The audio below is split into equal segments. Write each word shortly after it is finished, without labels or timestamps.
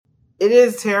it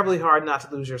is terribly hard not to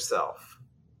lose yourself,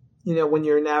 when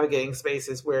you're navigating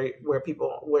spaces where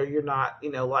you're not,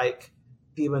 like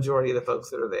the majority of the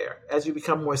folks that are there. As you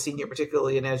become more senior,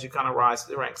 particularly, and as you kind of rise to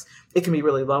the ranks, it can be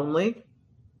really lonely.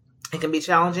 It can be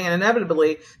challenging, and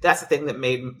inevitably, that's the thing that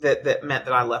meant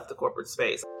that I left the corporate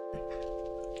space.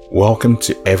 Welcome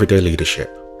to Everyday Leadership,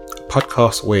 a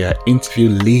podcast where I interview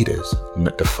leaders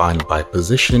not defined by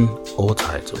position or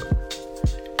title.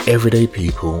 Everyday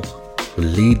people who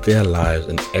lead their lives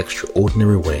in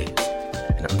extraordinary ways.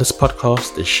 And on this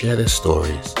podcast, they share their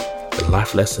stories, their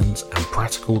life lessons, and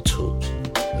practical tools,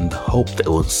 in the hope that it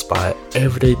will inspire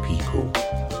everyday people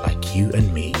like you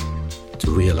and me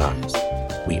to realize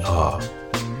we are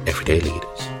everyday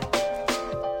leaders.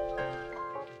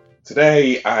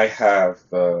 Today, I have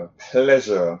the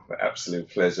absolute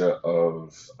pleasure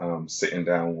of sitting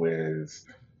down with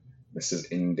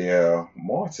Mrs. India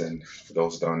Martin. For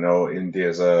those who don't know,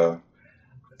 India's a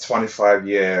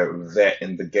 25-year vet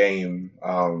in the game,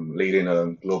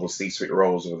 leading global C-suite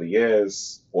roles over the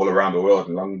years, all around the world,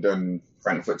 in London,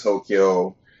 Frankfurt,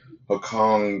 Tokyo, Hong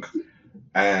Kong,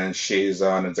 and she's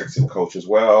an executive coach as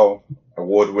well,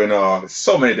 award winner,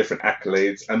 so many different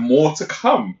accolades, and more to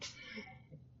come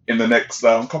in the next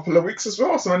couple of weeks as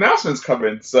well. Some announcements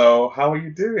coming. So how are you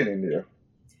doing, India?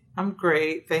 I'm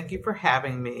great. Thank you for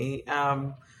having me.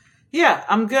 Yeah,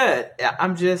 I'm good.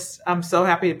 I'm so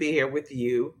happy to be here with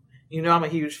you. I'm a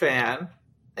huge fan.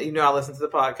 I listen to the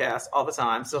podcast all the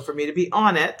time. So for me to be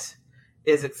on it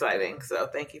is exciting. So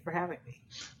thank you for having me.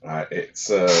 It's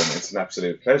an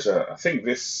absolute pleasure. I think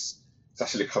this has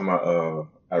actually come at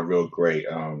a real great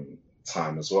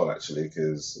time as well, actually,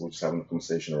 because we're just having a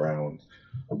conversation around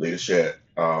leadership,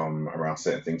 around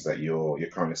certain things that you're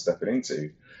currently stepping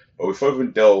into. But before we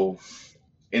delve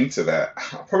into that,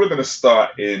 I'm probably going to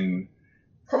start in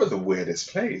probably the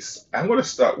weirdest place. I'm going to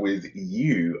start with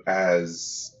you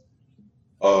as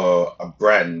a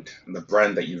brand, and the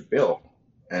brand that you've built,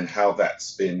 and how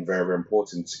that's been very, very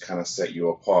important to kind of set you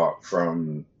apart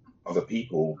from other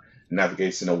people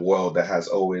navigating a world that has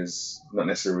always not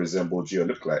necessarily resembled you or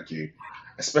looked like you,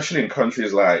 especially in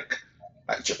countries like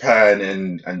Japan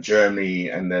and Germany,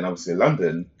 and then obviously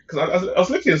London. Because I was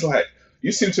looking, it's like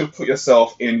you seem to have put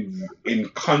yourself in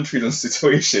countries and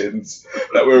situations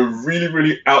that were really,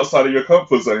 really outside of your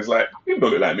comfort zone. It's like, you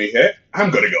don't look like me here. I'm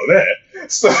going to go there.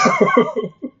 So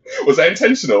was that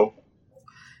intentional?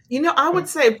 I would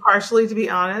say partially, to be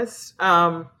honest.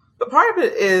 But part of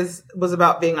it was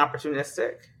about being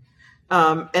opportunistic.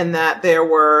 And that there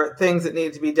were things that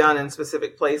needed to be done in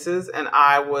specific places, and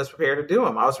I was prepared to do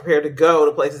them. I was prepared to go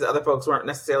to places that other folks weren't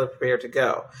necessarily prepared to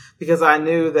go, because I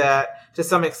knew that to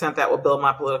some extent that would build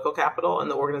my political capital in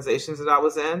the organizations that I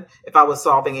was in if I was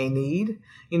solving a need.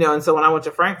 And so when I went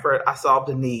to Frankfurt, I solved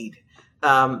a need.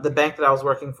 The bank that I was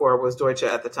working for was Deutsche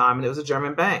at the time, and it was a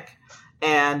German bank.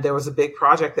 And there was a big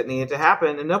project that needed to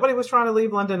happen, and nobody was trying to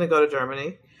leave London and go to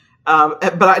Germany.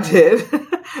 But I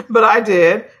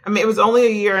did. I mean, it was only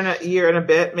a year and a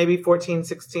bit, maybe 14,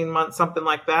 16 months, something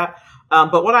like that.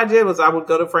 But what I did was I would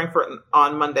go to Frankfurt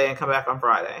on Monday and come back on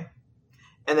Friday,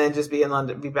 and then just be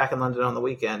back in London on the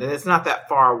weekend. And it's not that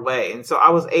far away. And so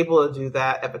I was able to do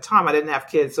that at the time. I didn't have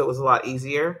kids, so it was a lot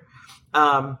easier.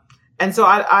 And so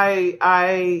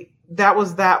that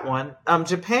was that one.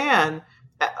 Japan,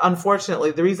 unfortunately,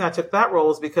 the reason I took that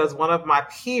role is because one of my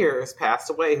peers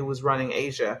passed away, who was running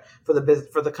Asia for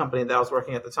the company that I was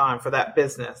working at the time, for that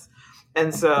business.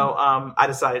 And so I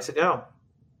decided to go.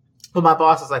 But my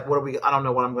boss was like, I don't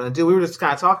know what I'm going to do. We were just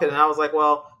kind of talking, and I was like,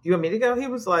 well, do you want me to go? He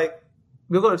was like,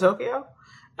 you'll go to Tokyo?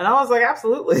 And I was like,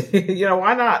 absolutely.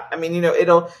 Why not? I mean,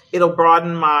 it'll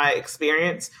broaden my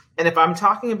experience. And if I'm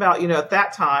talking about, at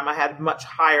that time, I had much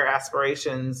higher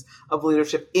aspirations of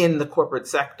leadership in the corporate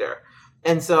sector.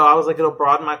 And so I was like, it'll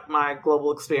broaden my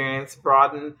global experience,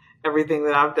 broaden everything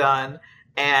that I've done,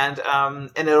 and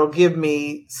it'll give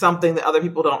me something that other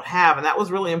people don't have. And that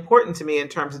was really important to me in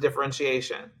terms of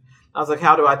differentiation. I was like,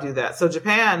 how do I do that? So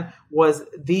Japan was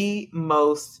the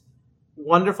most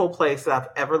wonderful place that I've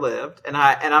ever lived. And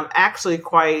I'm actually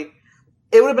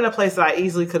it would have been a place that I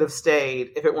easily could have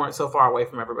stayed if it weren't so far away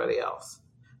from everybody else,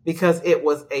 because it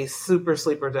was a super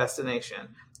sleeper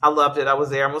destination. I loved it. I was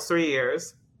there almost 3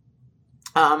 years.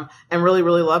 And really,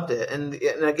 really loved it. And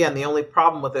again, the only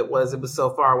problem with it was so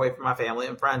far away from my family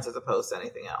and friends as opposed to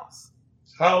anything else.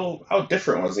 How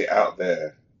different was it out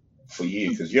there for you?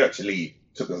 Because you actually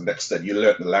took the next step. You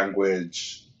learned the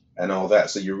language and all that.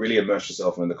 So you really immersed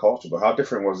yourself in the culture. But how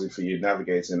different was it for you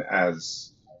navigating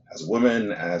as a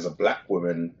woman, as a Black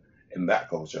woman in that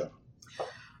culture?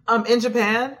 In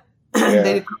Japan,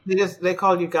 Yeah. they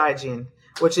call you gaijin.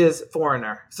 which is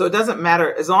foreigner. So it doesn't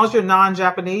matter. As long as you're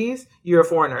non-Japanese, you're a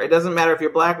foreigner. It doesn't matter if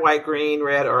you're black, white, green,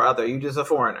 red, or other. You're just a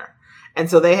foreigner. And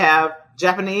so they have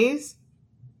Japanese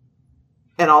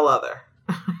and all other.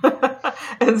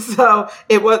 and so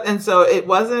it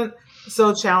wasn't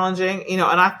so challenging, and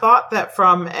I thought that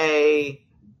from a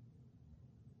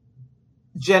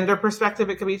gender perspective,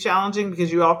 it could be challenging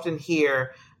because you often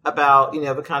hear about,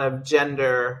 the kind of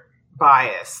gender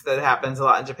bias that happens a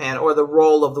lot in Japan, or the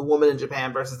role of the woman in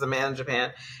Japan versus the man in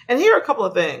Japan. And here are a couple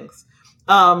of things.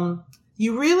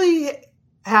 You really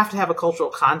have to have a cultural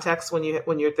context when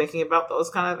you're thinking about those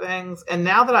kind of things. And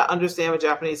now that I understand the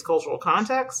Japanese cultural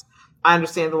context, I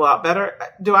understand a lot better.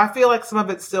 Do I feel like some of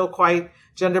it's still quite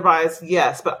gender biased?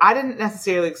 Yes, but I didn't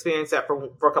necessarily experience that for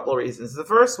a couple of reasons. The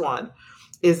first one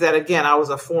is that, again, I was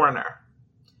a foreigner,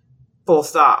 full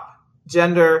stop.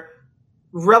 Gender,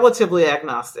 relatively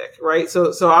agnostic, right?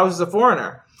 So I was a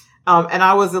foreigner, and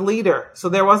I was a leader. So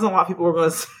there wasn't a lot of people who were going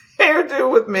to say or do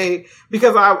with me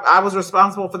because I was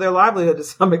responsible for their livelihood to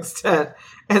some extent.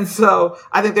 And so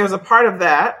I think there's a part of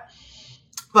that.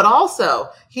 But also,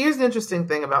 here's an interesting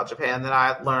thing about Japan that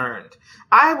I learned.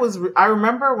 I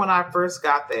remember when I first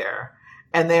got there,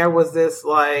 and there was this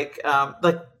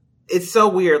it's so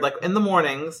weird. Like in the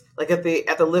mornings, like at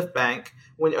the lift bank,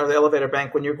 or the elevator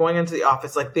bank, when you're going into the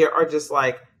office, like there are just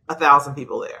like 1,000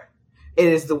 people there. It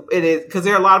is because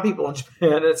there are a lot of people in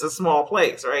Japan, and it's a small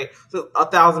place, right? So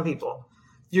 1,000 people.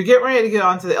 You're getting ready to get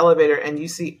onto the elevator, and you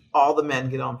see all the men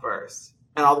get on first,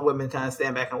 and all the women kind of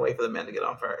stand back and wait for the men to get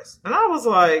on first. And I was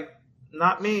like,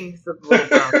 not me. So here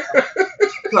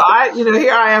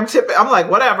I am tipping. I'm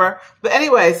like, whatever. But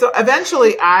anyway, so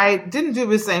eventually I didn't do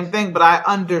the same thing, but I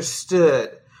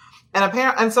understood.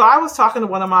 And so I was talking to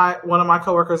one of my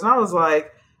coworkers, and I was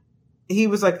like, he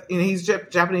was like, he's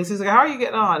Japanese. He's like, how are you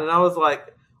getting on? And I was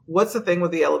like, what's the thing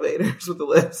with the elevators, with the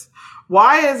lifts?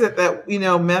 Why is it that,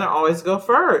 men always go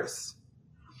first?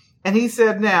 And he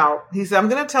said, I'm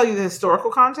going to tell you the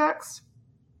historical context.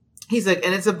 He's like,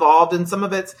 and it's evolved, and some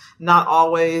of it's not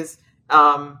always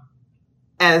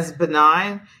as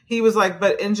benign. He was like,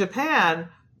 but in Japan,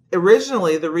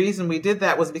 originally, the reason we did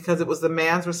that was because it was the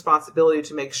man's responsibility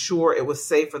to make sure it was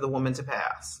safe for the woman to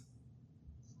pass.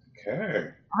 Okay.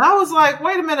 And I was like,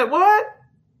 wait a minute, what?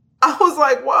 I was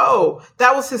like, whoa,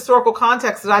 that was historical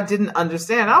context that I didn't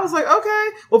understand. I was like, okay,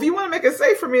 well, if you want to make it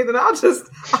safe for me, then I'll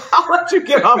let you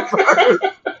get on first.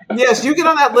 Yes, you get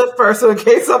on that lift first, so in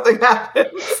case something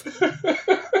happens,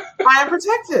 I am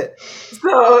protected.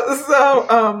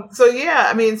 So yeah,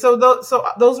 I mean, so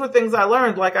those were things I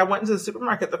learned. Like I went into the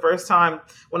supermarket the first time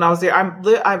when I was there.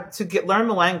 Learn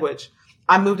the language.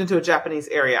 I moved into a Japanese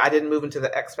area. I didn't move into the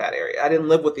expat area. I didn't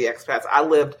live with the expats. I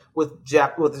lived with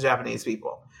the Japanese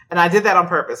people. And I did that on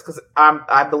purpose because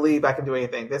I believe I can do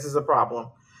anything. This is a problem.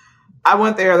 I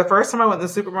went there the first time I went to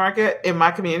the supermarket in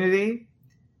my community,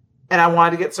 and I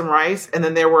wanted to get some rice. And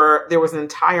then there was an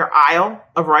entire aisle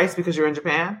of rice because you're in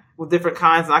Japan with different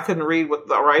kinds, and I couldn't read what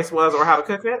the rice was or how to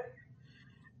cook it.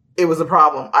 It was a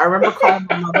problem. I remember calling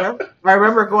my mother. I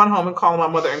remember going home and calling my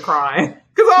mother and crying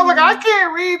because I was like, I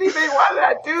can't read anything. Why did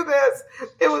I do this?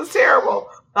 It was terrible.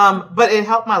 But it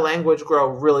helped my language grow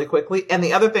really quickly. And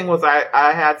the other thing was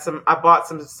I bought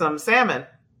some salmon,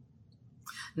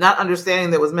 not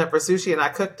understanding that it was meant for sushi, and I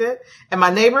cooked it. And my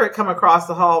neighbor had come across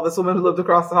the hall, this woman who lived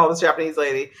across the hall, this Japanese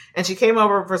lady, and she came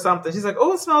over for something. She's like,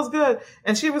 oh, it smells good.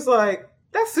 And she was like,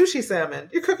 that's sushi salmon.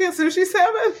 You're cooking sushi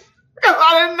salmon?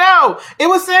 I didn't know. It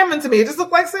was salmon to me. It just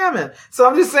looked like salmon. So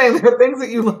I'm just saying there are things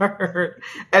that you learn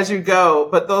as you go.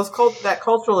 But that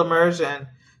cultural immersion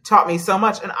taught me so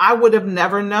much. And I would have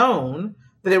never known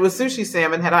that it was sushi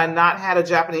salmon had I not had a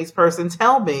Japanese person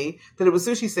tell me that it was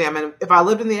sushi salmon. If I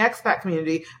lived in the expat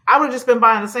community, I would have just been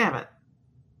buying the salmon.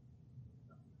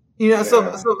 So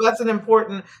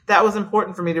that was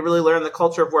important for me to really learn the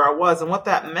culture of where I was. And what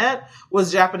that meant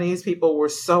was Japanese people were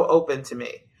so open to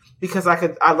me because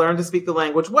I learned to speak the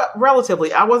language.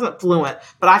 Relatively, I wasn't fluent,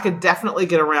 but I could definitely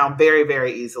get around very,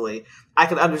 very easily. I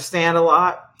could understand a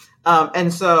lot.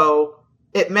 And so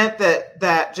it meant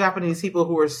that Japanese people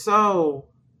who are so,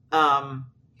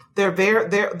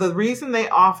 the reason they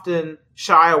often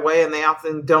shy away and they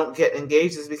often don't get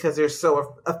engaged is because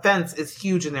offense is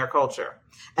huge in their culture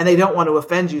and they don't want to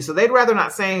offend you. So they'd rather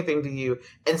not say anything to you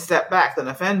and step back than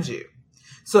offend you.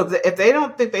 So if they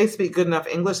don't think they speak good enough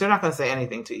English, they're not going to say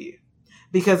anything to you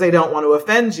because they don't want to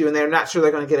offend you and they're not sure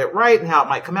they're going to get it right and how it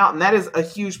might come out. And that is a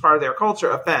huge part of their culture,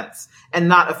 offense and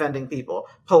not offending people.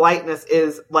 Politeness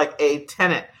is like a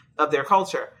tenet of their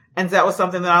culture. And that was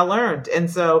something that I learned. And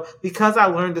so because I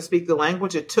learned to speak the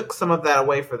language, it took some of that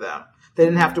away for them. They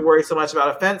didn't have to worry so much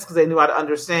about offense because they knew how to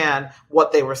understand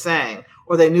what they were saying.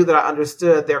 or they knew that I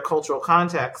understood their cultural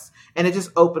context. And it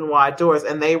just opened wide doors.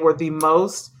 And they were the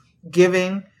most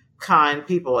giving, kind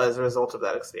people as a result of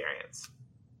that experience.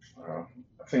 I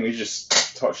think we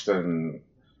just touched on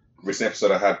a recent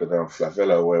episode I had with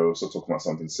Flavilla, where we were also talking about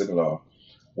something similar,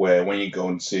 where when you go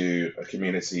into a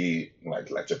community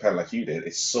like Japan, like you did,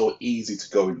 it's so easy to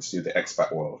go into the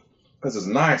expat world because it's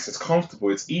nice, it's comfortable,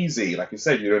 it's easy. Like you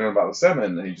said, you don't know about the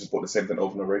salmon and you just bought the same thing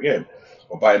over and over again.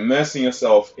 But by immersing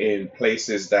yourself in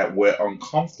places that were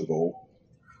uncomfortable,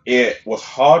 it was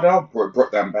harder, but it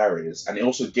broke down barriers, and it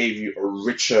also gave you a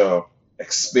richer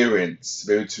experience to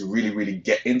be able to really, really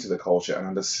get into the culture and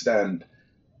understand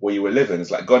where you were living.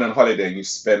 It's like going on holiday and you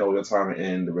spend all your time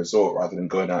in the resort rather than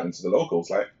going out into the locals.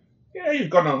 Like, yeah,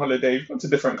 you've gone on holiday, you've gone to a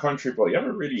different country, but you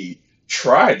haven't really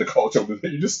tried the culture.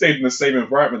 You just stayed in the same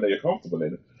environment that you're comfortable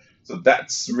in. So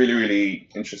that's really, really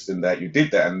interesting that you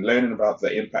did that, and learning about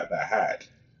the impact that had.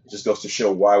 It just goes to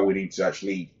show why we need to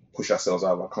actually push ourselves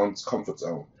out of our comfort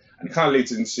zone. And it kind of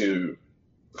leads into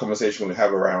the conversation we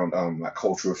have around like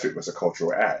cultural fit versus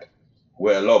cultural add,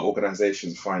 where a lot of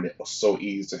organizations find it so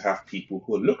easy to have people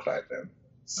who look like them,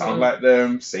 sound like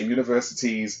them, same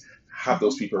universities, have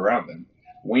those people around them.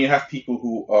 When you have people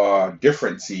who are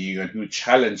different to you and who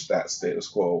challenge that status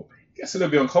quo, it gets a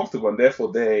little bit uncomfortable, and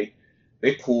therefore they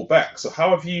pull back. So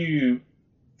how have you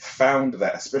found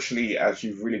that, especially as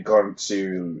you've really gone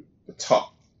to the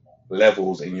top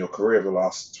levels in your career over the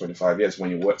last 25 years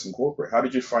when you worked in corporate? How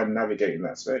did you find navigating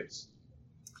that space?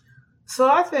 So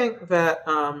I think that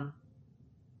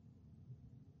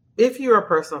if you're a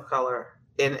person of color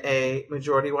in a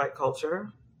majority white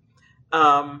culture,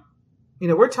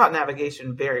 we're taught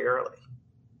navigation very early,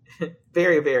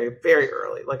 very, very, very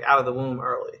early, like out of the womb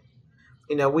early.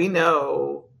 We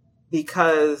know,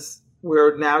 because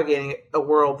we're navigating a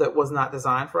world that was not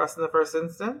designed for us in the first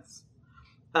instance,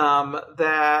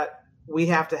 that we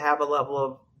have to have a level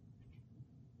of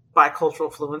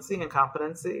bicultural fluency and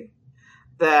competency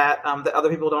that that other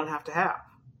people don't have to have,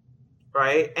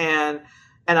 right? And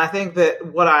I think that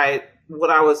what I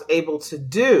was able to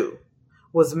do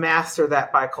was master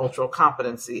that bicultural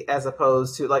competency, as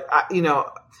opposed to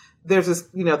there's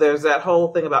that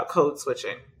whole thing about code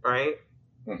switching, right?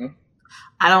 Mm-hmm.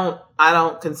 I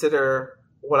don't consider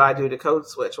what I do to code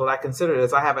switch. What I consider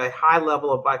is I have a high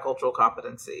level of bicultural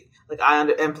competency, like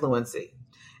fluency,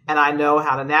 and I know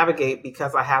how to navigate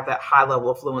because I have that high level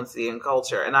of fluency in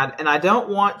culture. And I don't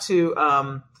want to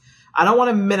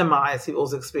minimize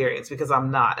people's experience, because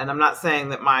I'm not, and I'm not saying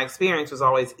that my experience was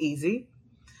always easy.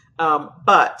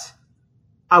 But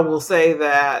I will say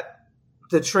that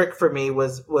the trick for me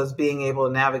was being able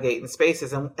to navigate in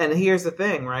spaces. And here's the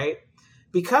thing, right?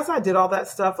 Because I did all that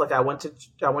stuff, like I went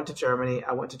to Germany,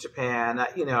 I went to Japan,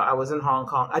 I was in Hong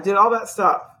Kong, I did all that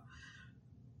stuff.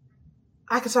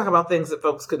 I could talk about things that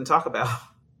folks couldn't talk about.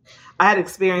 I had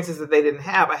experiences that they didn't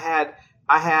have.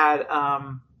 I had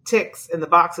ticks in the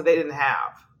box that they didn't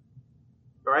have.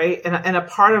 Right. And a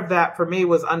part of that for me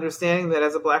was understanding that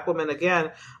as a Black woman,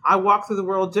 again, I walk through the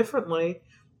world differently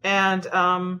and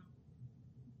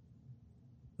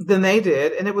than they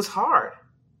did. And it was hard.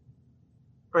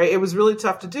 Right. It was really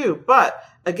tough to do. But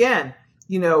again,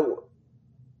 when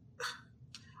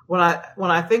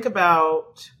I think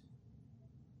about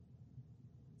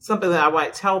something that I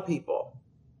might tell people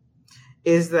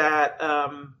is that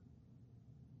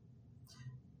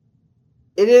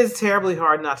it is terribly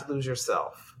hard not to lose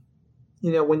yourself,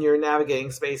 when you're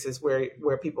navigating spaces where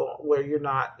you're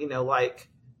not, like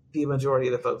the majority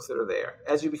of the folks that are there.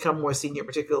 As you become more senior,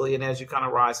 particularly, and as you kind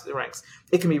of rise to the ranks,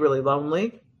 it can be really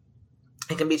lonely.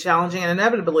 It can be challenging. And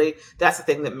inevitably, that's the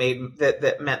thing that meant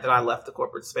that I left the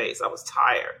corporate space. I was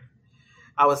tired.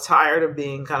 I was tired of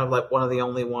being kind of like one of the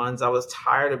only ones. I was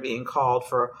tired of being called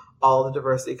for all the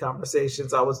diversity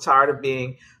conversations. I was tired of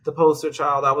being the poster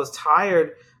child. I was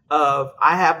tired of,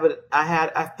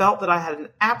 I felt that I had an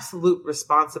absolute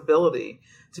responsibility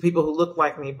to people who looked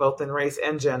like me, both in race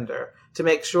and gender, to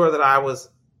make sure that I was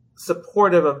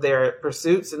supportive of their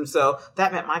pursuits. And so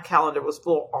that meant my calendar was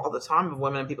full all the time of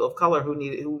women and people of color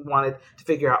who wanted to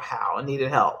figure out how and needed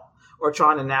help or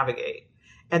trying to navigate.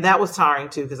 And that was tiring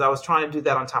too, because I was trying to do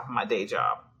that on top of my day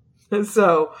job. And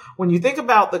so when you think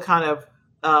about the kind of,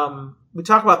 we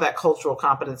talk about that cultural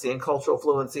competency and cultural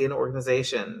fluency in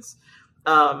organizations.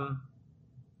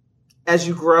 As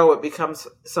you grow, it becomes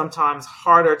sometimes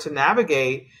harder to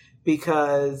navigate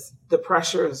because the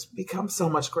pressures become so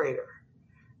much greater,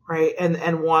 right?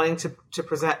 And wanting to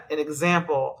present an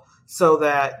example so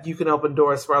that you can open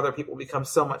doors for other people becomes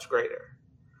so much greater.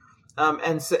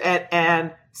 And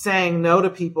saying no to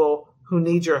people who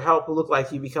need your help, who look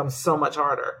like you, becomes so much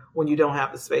harder when you don't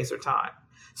have the space or time.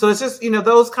 So it's just,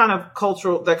 that kind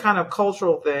of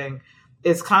cultural thing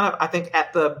is kind of, I think,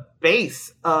 at the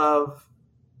base of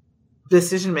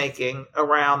decision making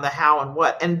around the how and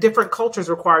what. And different cultures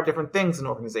require different things in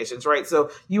organizations, right?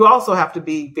 So you also have to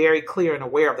be very clear and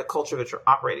aware of the culture that you're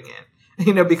operating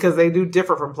in, because they do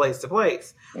differ from place to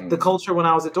place. Mm-hmm. The culture when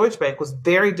I was at Deutsche Bank was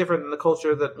very different than the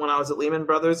culture that when I was at Lehman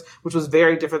Brothers, which was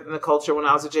very different than the culture when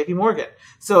I was at JP Morgan.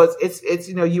 So it's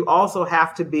you also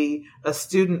have to be a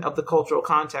student of the cultural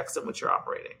context in which you're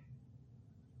operating.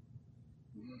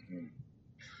 Mm-hmm.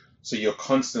 So you're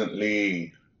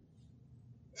constantly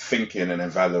thinking and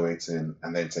evaluating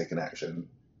and then taking action.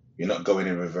 You're not going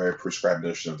in with a very prescribed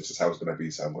notion of this is how it's going to be,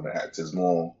 so I'm going to act. It's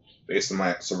more based on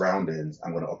my surroundings,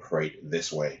 I'm going to operate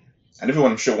this way. And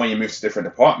everyone, I'm sure when you move to different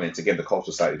departments, again, the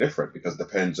culture is slightly different because it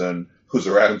depends on who's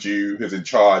around you, who's in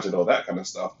charge and all that kind of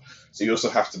stuff. So you also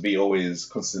have to be always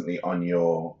constantly on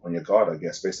your guard, I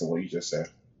guess, based on what you just said.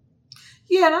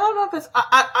 Yeah, and I don't know if it's,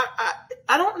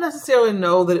 I don't necessarily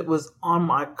know that it was on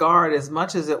my guard as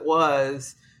much as it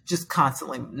was just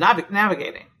constantly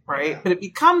navigating, right?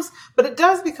 Yeah. But it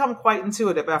does become quite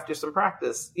intuitive after some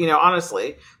practice.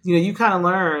 Honestly, you kind of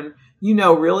learn,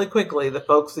 really quickly the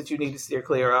folks that you need to steer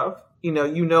clear of.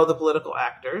 The political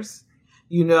actors.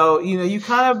 But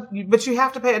you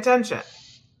have to pay attention,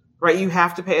 right? You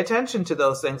have to pay attention to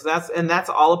those things. That's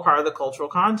all a part of the cultural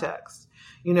context.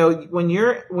 When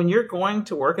you're going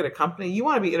to work at a company, you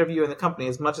want to be interviewing the company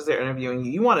as much as they're interviewing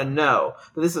you. You want to know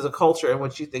that this is a culture in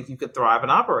which you think you could thrive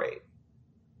and operate,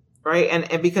 right?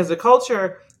 And because the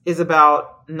culture is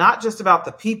not just about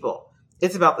the people,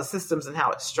 it's about the systems and how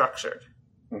it's structured.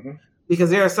 Mm-hmm. Because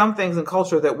there are some things in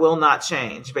culture that will not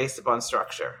change based upon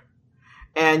structure.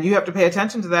 And you have to pay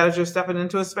attention to that as you're stepping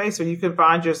into a space where you can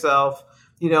find yourself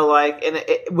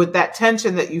with that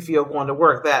tension that you feel going to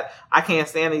work, that I can't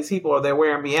stand these people or they're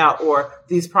wearing me out or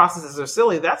these processes are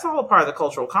silly. That's all a part of the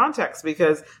cultural context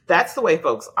because that's the way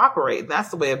folks operate. That's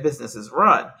the way a business is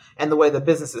run and the way the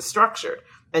business is structured.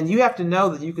 And you have to know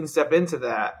that you can step into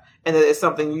that and that it's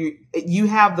something you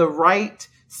have the right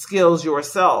skills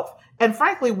yourself and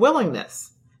frankly,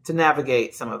 willingness to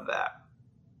navigate some of that.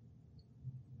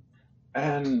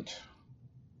 And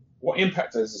what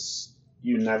impact does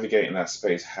you navigating that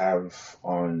space have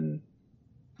on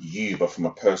you, but from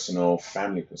a personal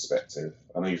family perspective?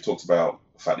 I know you've talked about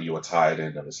the fact that you were tired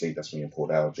and obviously that's when you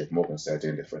pulled out. JP Morgan started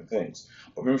doing different things.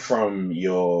 But even from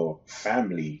your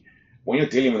family, when you're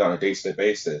dealing with that on a day-to-day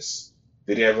basis,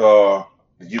 were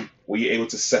you able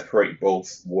to separate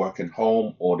both work and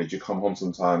home, or did you come home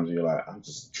sometimes and you're like, I'm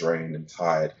just drained and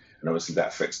tired, and obviously that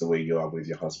affects the way you are with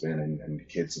your husband and the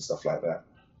kids and stuff like that?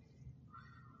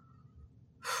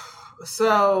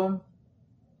 So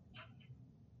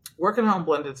work and home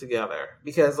blended together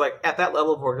because at that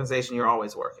level of organization, you're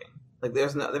always working.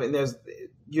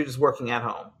 You're just working at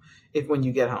home when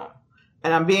you get home.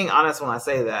 And I'm being honest when I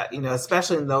say that,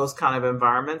 especially in those kind of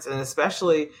environments and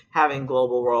especially having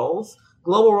global roles.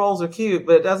 Global roles are cute,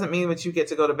 but it doesn't mean that you get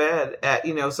to go to bed at,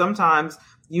 sometimes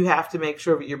you have to make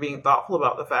sure that you're being thoughtful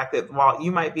about the fact that while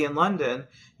you might be in London,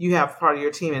 you have part of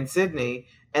your team in Sydney.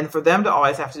 And for them to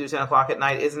always have to do 10 o'clock at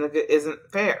night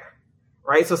isn't fair,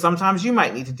 right? So sometimes you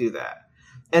might need to do that.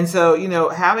 And so,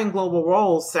 having global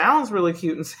roles sounds really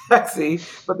cute and sexy,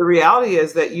 but the reality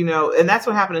is that, and that's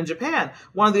what happened in Japan.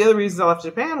 One of the other reasons I left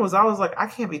Japan was I was like, I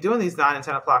can't be doing these 9 and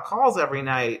 10 o'clock calls every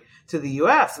night to the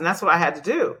US. And that's what I had to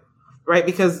do, right?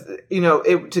 Because,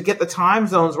 to get the time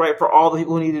zones right for all the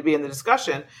people who need to be in the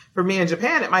discussion, for me in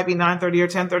Japan, it might be 9:30 or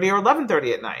 10:30 or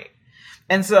 11:30 at night.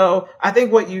 And so I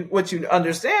think what you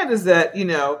understand is that,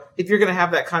 if you're going to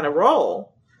have that kind of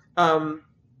role,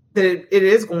 that it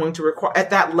is going to require, at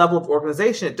that level of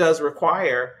organization, it does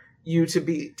require you to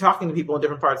be talking to people in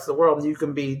different parts of the world, and you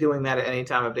can be doing that at any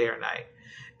time of day or night.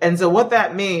 And so what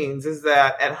that means is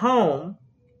that at home,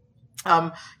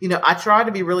 I try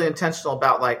to be really intentional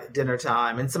about dinner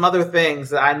time and some other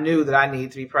things that I knew that I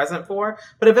need to be present for.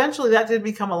 But eventually that did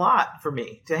become a lot for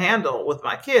me to handle with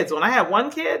my kids. When I had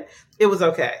one kid, it was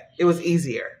okay. It was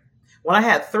easier. When I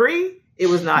had 3, it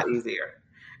was not easier.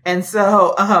 And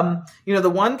so, the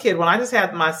one kid, when I just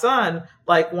had my son,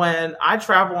 when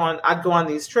I I'd go on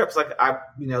these trips,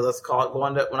 let's call it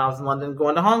when I was in London,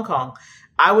 going to Hong Kong.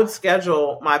 I would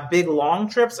schedule my big long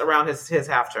trips around his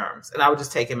half terms, and I would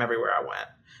just take him everywhere I went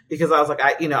because I was like,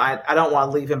 I don't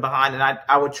want to leave him behind, and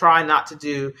I would try not to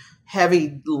do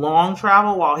heavy long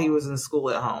travel while he was in school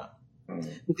at home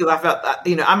because I felt that,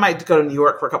 I might go to New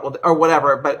York for a couple of, or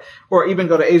whatever, or even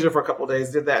go to Asia for a couple of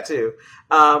days. Did that too.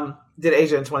 did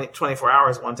Asia in 24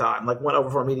 hours one time, like went over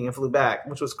for a meeting and flew back,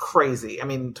 which was crazy. I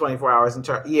mean, 24 hours I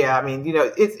mean,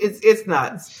 it's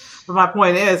nuts. But my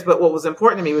point is, but what was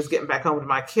important to me was getting back home to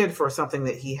my kid for something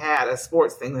that he had, a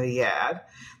sports thing that he had.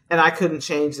 And I couldn't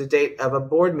change the date of a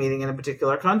board meeting in a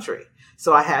particular country.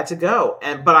 So I had to go.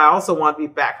 But I also wanted to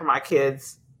be back for my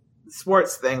kid's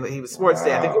sports thing that he was sports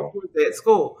day. I think it was sports day at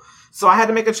school. So I had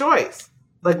to make a choice.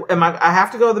 Like, I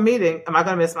have to go to the meeting. Am I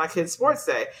going to miss my kid's sports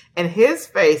day? And his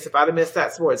face, if I'd have missed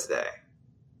that sports day,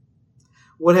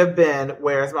 would have been,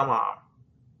 where's my mom?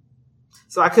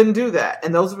 So I couldn't do that.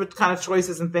 And those were the kind of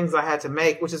choices and things I had to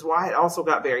make, which is why it also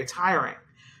got very tiring,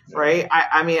 right?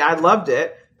 I mean, I loved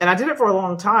it. And I did it for a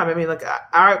long time. I mean, like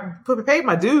I paid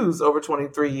my dues over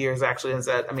 23 years, actually,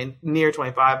 instead. I mean, near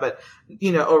 25, but,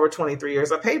 over 23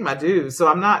 years, I paid my dues. So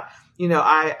I'm not,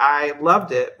 I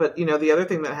loved it. But, the other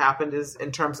thing that happened is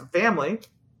in terms of family,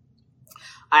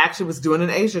 I actually was doing an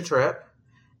Asia trip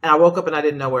and I woke up and I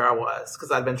didn't know where I was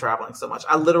because I'd been traveling so much.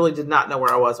 I literally did not know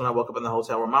where I was when I woke up in the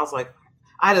hotel room. I was like,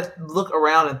 I had to look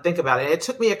around and think about it. And it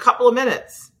took me a couple of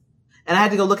minutes and I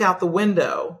had to go look out the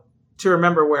window to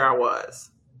remember where I was,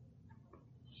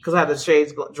 because I had the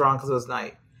shades drawn because it was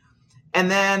night. And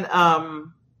then I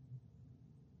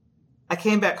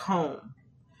came back home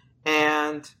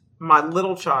and my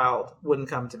little child wouldn't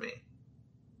come to me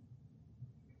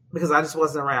because I just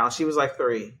wasn't around. She was like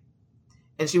 3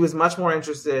 and she was much more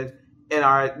interested in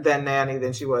our then nanny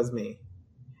than she was me.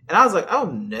 And I was like, oh,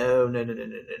 no.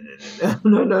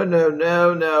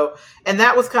 And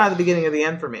that was kind of the beginning of the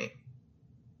end for me.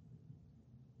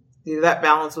 That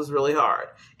balance was really hard.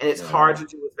 And it's hard to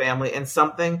do with family. And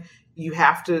something's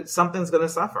going to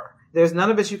suffer. There's none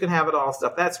of it you can have it all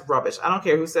stuff. That's rubbish. I don't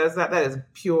care who says that. That is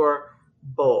pure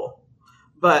bull.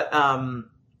 But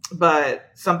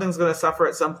something's going to suffer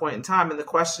at some point in time. And the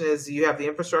question is, do you have the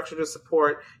infrastructure to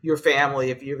support your family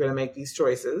if you're going to make these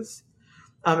choices?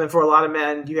 And for a lot of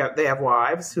men, they have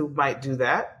wives who might do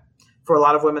that. For a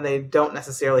lot of women, they don't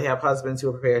necessarily have husbands who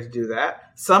are prepared to do that.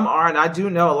 Some are, and I do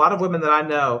know a lot of women that I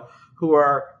know who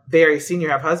are very senior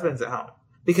have husbands at home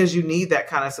because you need that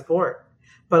kind of support.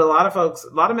 But a lot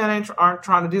of men aren't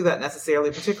trying to do that necessarily,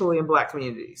 particularly in Black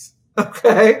communities.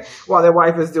 Okay, while their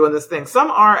wife is doing this thing, some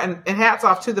are, and hats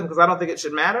off to them because I don't think it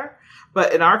should matter.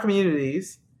 But in our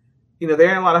communities,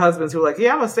 there are a lot of husbands who are like,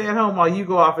 yeah, I'm gonna stay at home while you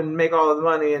go off and make all of the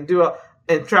money and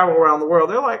and travel around the world.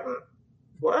 They're like,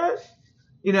 what?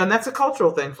 And that's a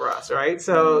cultural thing for us, right?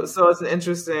 So it's an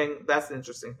interesting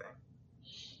thing.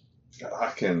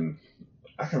 I can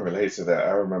relate to that.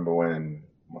 I remember when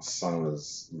my son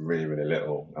was really, really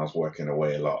little, I was working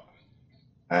away a lot.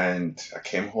 And I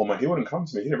came home and he wouldn't come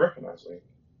to me. He didn't recognize me.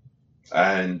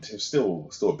 And he was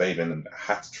still a baby and I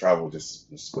had to travel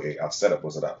just the way our setup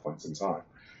was at that point in time.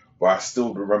 But I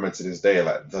still remember to this day,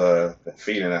 like the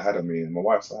feeling I had of me. And my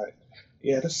wife's like,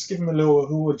 yeah, just give him a little,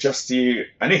 who will adjust to you.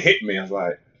 And it hit me. I was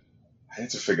like, I need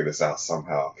to figure this out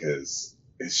somehow because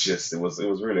it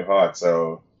was really hard.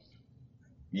 So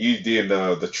you doing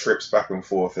the trips back and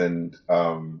forth and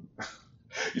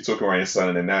you talking around your son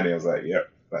and the nanny. I was like,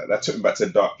 yep, that took me back to a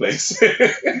dark place.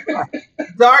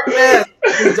 Darkness.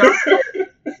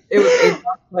 It was a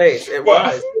dark place. It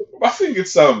was. I think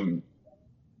it's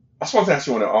that's one thing I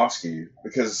actually want to ask you,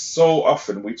 because so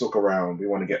often we talk around, we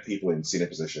want to get people in senior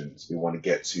positions, we want to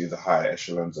get to the higher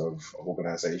echelons of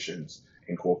organizations,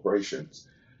 in corporations.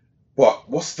 But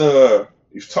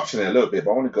you've touched on it a little bit,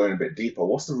 but I want to go in a bit deeper.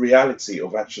 What's the reality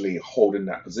of actually holding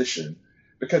that position?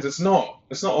 Because it's not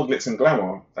all glitz and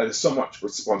glamour. There's so much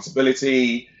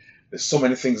responsibility. There's so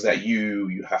many things that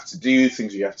you have to do,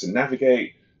 things you have to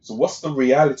navigate. So what's the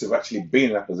reality of actually being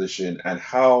in that position, and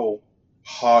how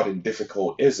hard and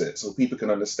difficult is it, so people can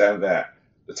understand that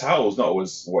the title is not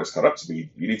always what it's cut up to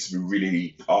be. You need to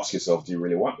really ask yourself, do you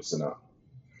really want this or not?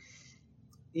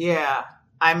 Yeah,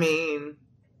 I mean,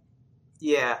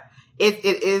 yeah,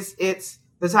 it's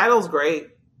the title's great,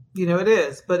 it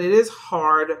is, but it is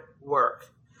hard work,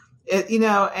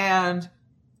 and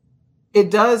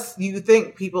it does, you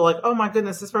think people like, oh my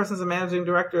goodness, this person's a managing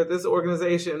director of this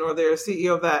organization or they're a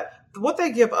CEO of that. What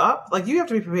they give up, like you have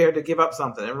to be prepared to give up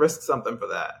something and risk something for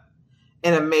that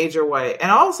in a major way.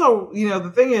 And also,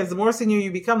 the thing is, the more senior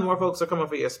you become, the more folks are coming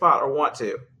for your spot or want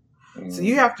to. So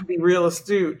you have to be real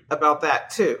astute about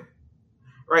that too,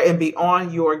 right? And be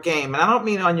on your game. And I don't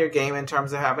mean on your game in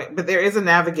terms of but there is a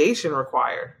navigation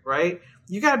required, right?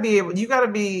 You got to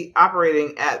be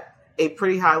operating at a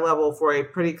pretty high level for a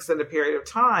pretty extended period of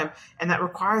time. And that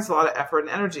requires a lot of effort and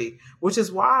energy, which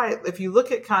is why if you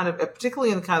look at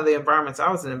particularly in kind of the environments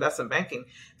I was in, investment banking,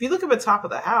 if you look at the top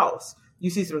of the house, you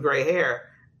see some gray hair.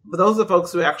 But those are the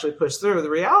folks who actually push through. The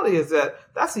reality is that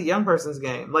that's a young person's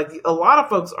game. Like, a lot of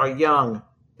folks are young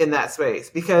in that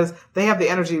space because they have the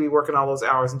energy to be working all those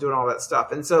hours and doing all that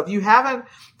stuff. And so if you haven't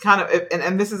kind of,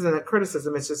 and this isn't a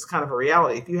criticism, it's just kind of a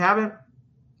reality. If you haven't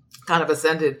kind of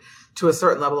ascended to a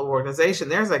certain level of organization,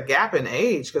 there's a gap in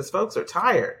age because folks are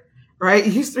tired, right?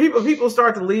 People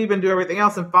start to leave and do everything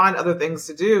else and find other things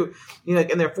to do, you know,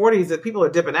 in their 40s, that people are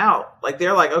dipping out. Like,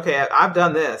 they're like, okay, I've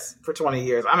done this for 20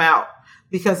 years. I'm out,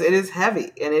 because it is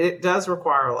heavy and it does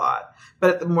require a lot.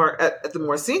 But at the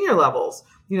more senior levels,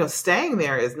 you know, staying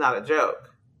there is not a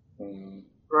joke,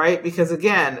 right? Because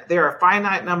again, there are a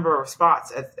finite number of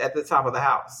spots at the top of the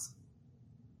house.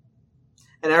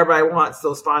 And everybody wants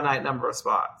those finite number of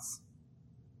spots.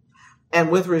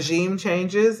 And with regime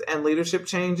changes and leadership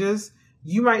changes,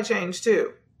 you might change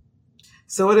too.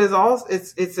 So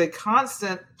it's a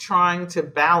constant trying to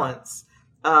balance,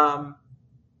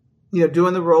 you know,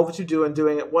 doing the role that you do and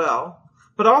doing it well,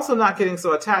 but also not getting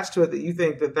so attached to it that you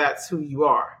think that that's who you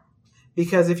are.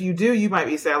 Because if you do, you might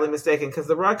be sadly mistaken, because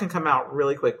the rug can come out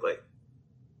really quickly.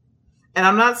 And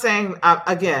I'm not saying,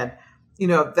 again, you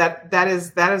know, that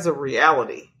is a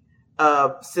reality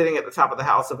of sitting at the top of the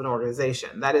house of an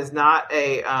organization. That is not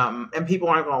and people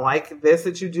aren't going to like this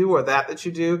that you do or that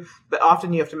you do, but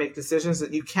often you have to make decisions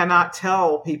that you cannot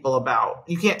tell people about.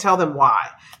 You can't tell them why,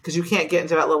 because you can't get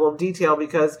into that level of detail,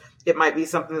 because it might be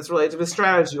something that's related to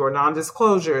strategy or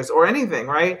non-disclosures or anything,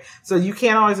 right? So you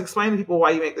can't always explain to people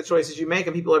why you make the choices you make,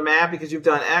 and people are mad because you've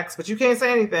done X, but you can't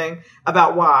say anything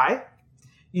about why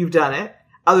you've done it,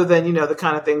 other than, you know, the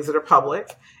kind of things that are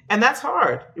public. And that's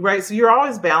hard, right? So you're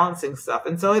always balancing stuff.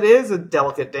 And so it is a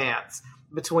delicate dance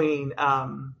between,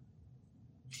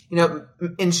 you know,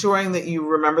 ensuring that you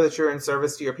remember that you're in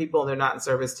service to your people and they're not in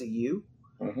service to you.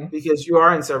 Mm-hmm. Because you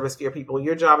are in service to your people.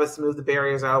 Your job is to move the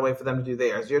barriers out of the way for them to do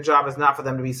theirs. Your job is not for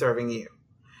them to be serving you.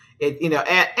 You know,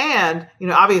 and you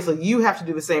know, obviously you have to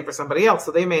do the same for somebody else.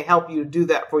 So they may help you do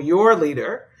that for your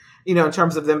leader, you know, in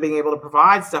terms of them being able to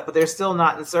provide stuff, but they're still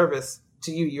not in service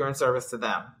to you. You're in service to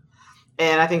them.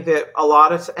 And I think that a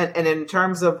lot of, and in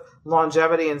terms of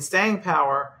longevity and staying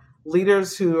power,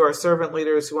 leaders who are servant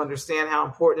leaders who understand how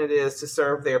important it is to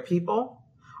serve their people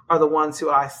are the ones who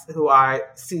I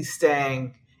see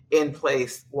staying in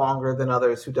place longer than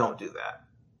others who don't do that.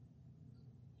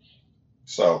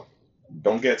 So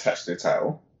don't get attached to the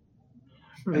title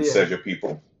and serve your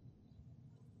people.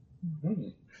 Mm-hmm.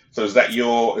 So is that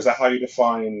how you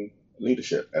define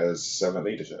leadership, as servant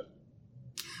leadership?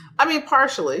 I mean,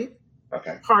 partially.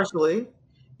 Okay. Partially.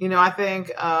 You know, I think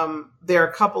there are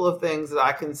a couple of things that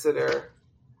I consider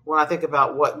when I think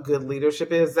about what good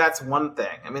leadership is. That's one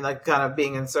thing. I mean, like, kind of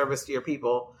being in service to your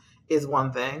people is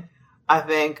one thing. I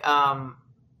think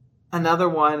another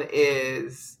one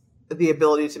is the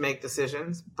ability to make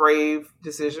decisions, brave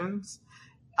decisions,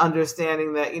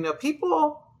 understanding that, you know,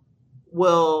 people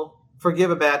will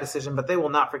forgive a bad decision, but they will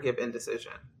not forgive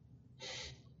indecision.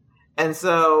 And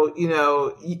so, you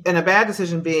know, and a bad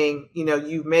decision being, you know,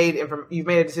 you've made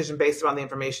a decision based on the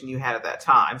information you had at that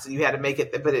time. So you had to make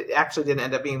it, but it actually didn't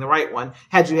end up being the right one.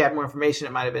 Had you had more information,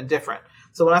 it might have been different.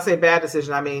 So when I say bad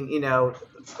decision, I mean, you know,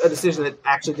 a decision that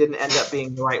actually didn't end up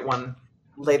being the right one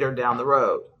later down the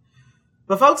road.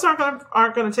 But folks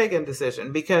aren't going to take a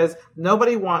decision, because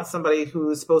nobody wants somebody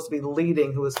who is supposed to be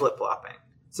leading who is flip-flopping.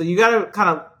 So you got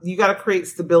to create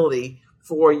stability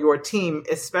for your team,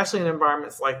 especially in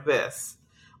environments like this,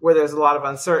 where there's a lot of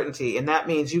uncertainty. And that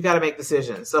means you got to make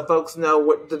decisions so folks know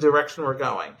what the direction we're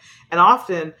going. And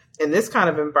often in this kind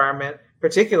of environment,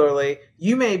 particularly,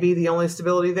 you may be the only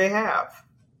stability they have.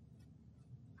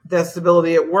 That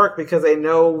stability at work, because they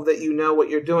know that you know what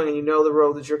you're doing and you know the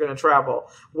road that you're going to travel.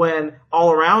 When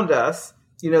all around us,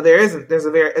 you know, there's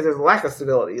a lack of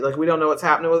stability. Like, we don't know what's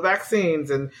happening with vaccines,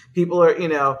 and people are, you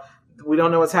know, we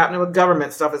don't know what's happening with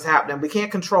government stuff is happening. We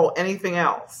can't control anything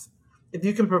else. If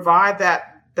you can provide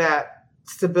that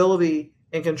stability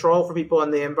and control for people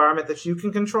in the environment that you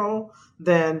can control,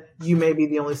 then you may be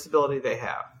the only stability they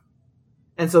have.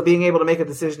 And so being able to make a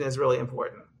decision is really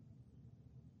important.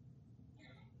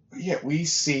 Yeah, we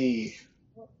see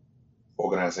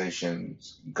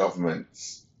organizations,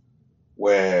 governments,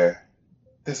 where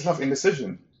there's a lot of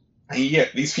indecision. And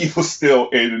yet these people still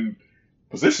in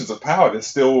positions of power, they're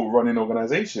still running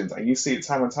organizations. And you see it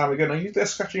time and time again. And they're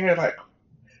scratching your head like,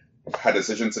 I've had a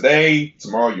decision today,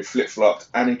 tomorrow you flip-flopped.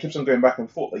 And it keeps on going back and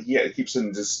forth. Like, yeah, it keeps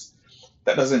on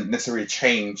that doesn't necessarily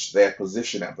change their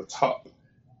position at the top.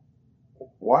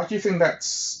 Why do you think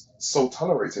that's so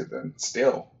tolerated then,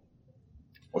 still?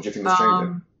 What do you think is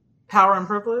changing? Power and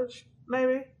privilege,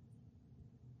 maybe.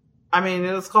 I mean,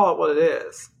 let's call it what it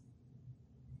is.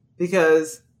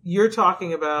 Because you're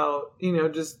talking about,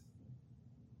 just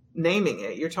naming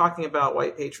it. You're talking about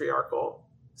white patriarchal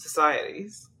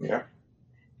societies. Yeah.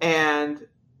 And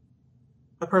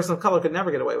a person of color could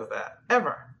never get away with that,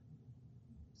 ever.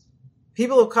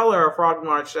 People of color are frog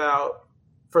marched out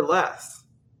for less.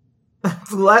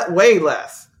 Way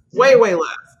less. Way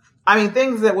less. I mean,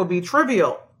 things that would be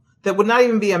trivial, that would not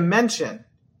even be a mention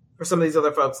for some of these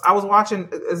other folks. I was watching,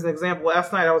 as an example,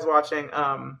 last night I was watching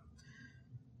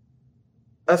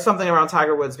something around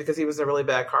Tiger Woods because he was in a really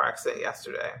bad car accident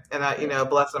yesterday. And I,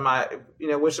 bless him, I,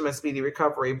 wish him a speedy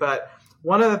recovery. But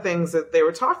one of the things that they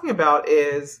were talking about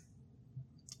is,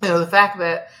 the fact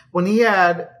that when he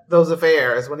had those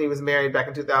affairs, when he was married back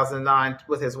in 2009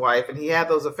 with his wife, and he had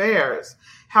those affairs,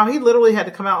 how he literally had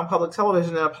to come out on public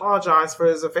television and apologize for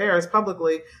his affairs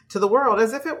publicly to the world,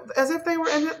 as if they were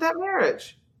in that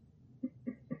marriage.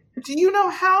 Do you know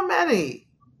how many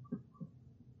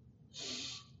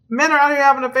men are out here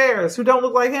having affairs who don't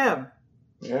look like him?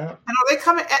 Yeah. And are they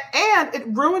coming? And it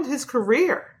ruined his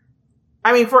career.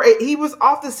 I mean, he was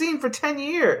off the scene for 10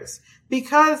 years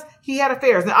because he had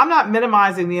affairs. Now, I'm not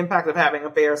minimizing the impact of having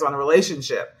affairs on a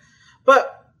relationship,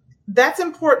 but that's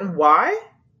important. Why?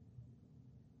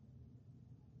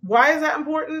 Why is that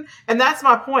important? And that's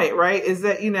my point, right? Is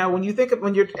that,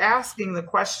 when you're asking the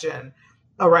question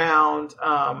around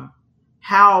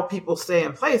how people stay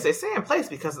in place, they stay in place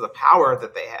because of the power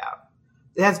that they have.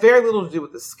 It has very little to do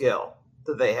with the skill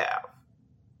that they have.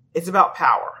 It's about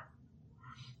power.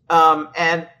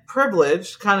 And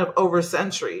privilege, kind of over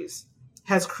centuries,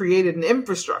 has created an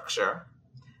infrastructure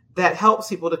that helps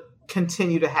people to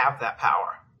continue to have that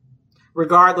power,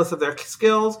 regardless of their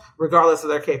skills, regardless of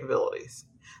their capabilities.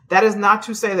 That is not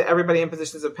to say that everybody in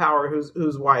positions of power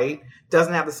who's white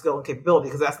doesn't have the skill and capability,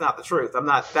 because that's not the truth.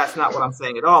 That's not what I'm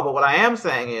saying at all. But what I am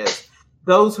saying is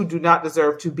those who do not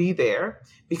deserve to be there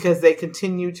because they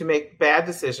continue to make bad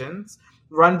decisions,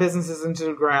 run businesses into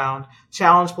the ground,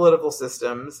 challenge political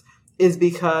systems, is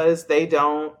because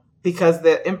because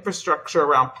the infrastructure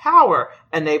around power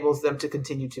enables them to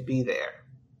continue to be there.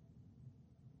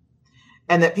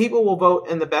 And that people will vote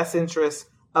in the best interest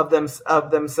of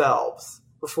themselves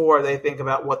before they think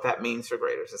about what that means for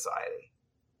greater society.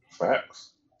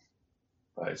 Facts.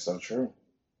 That is so true.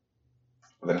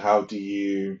 But then how do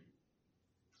you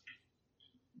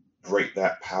break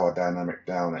that power dynamic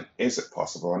down, and is it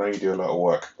possible? I know you do a lot of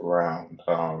work around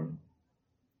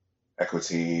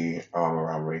equity,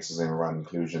 around racism, around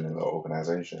inclusion in the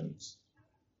organizations.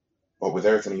 But with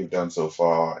everything you've done so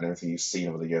far and everything you've seen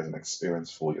over the years and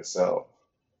experienced for yourself,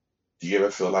 do you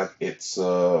ever feel like it's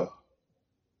a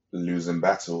losing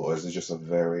battle, or is it just a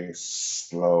very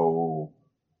slow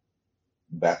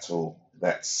battle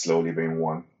that's slowly being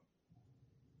won?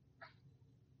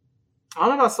 I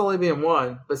don't know about slowly being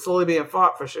won, but slowly being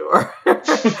fought for sure. I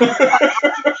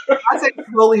say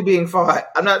slowly being fought.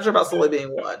 I'm not sure about slowly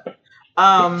being won.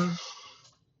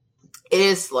 It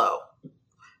is slow.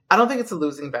 I don't think it's a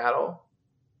losing battle.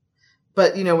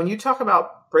 But, when you talk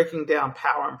about breaking down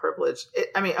power and privilege,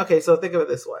 so think of it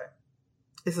this way.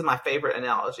 This is my favorite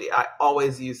analogy. I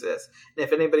always use this. And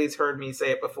if anybody's heard me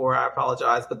say it before, I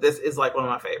apologize. But this is like one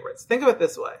of my favorites. Think of it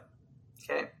this way.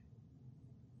 Okay.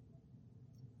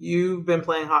 You've been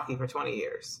playing hockey for 20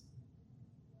 years.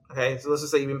 Okay. So let's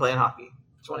just say you've been playing hockey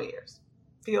for 20 years.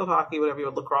 Field hockey, whatever you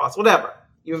would, lacrosse, whatever.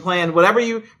 You've been playing whatever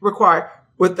you require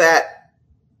with that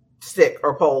stick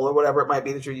or pole or whatever it might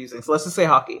be that you're using. So let's just say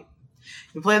hockey.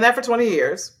 You've been playing that for 20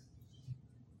 years.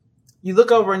 You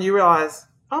look over and you realize,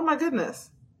 oh my goodness,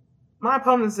 my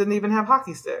opponents didn't even have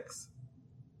hockey sticks.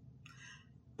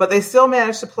 But they still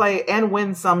managed to play and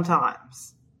win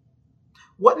sometimes.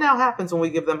 What now happens when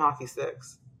we give them hockey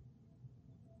sticks?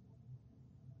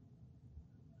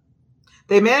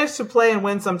 They managed to play and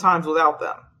win sometimes without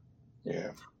them.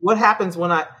 Yeah. What happens when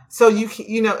so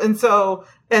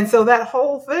that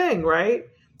whole thing, right?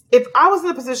 If I was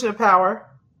in a position of power,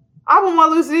 I wouldn't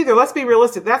want to lose it either. Let's be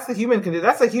realistic. That's the human can do.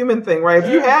 That's a human thing, right?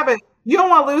 If you have it, you don't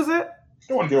want to lose it. You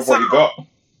don't want to give up what you got.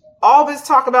 All this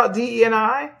talk about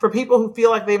DE&I for people who feel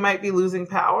like they might be losing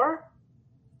power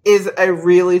is a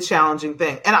really challenging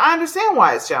thing. And I understand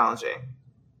why it's challenging,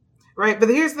 right? But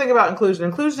here's the thing about inclusion.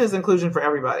 Inclusion is inclusion for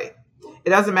everybody. It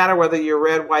doesn't matter whether you're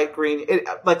red, white, green.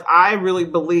 I really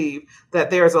believe that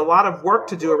there's a lot of work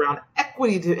to do around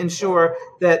equity to ensure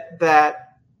that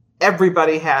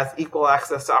everybody has equal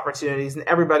access to opportunities and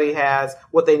everybody has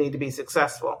what they need to be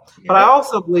successful. Yeah. But I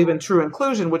also believe in true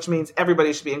inclusion, which means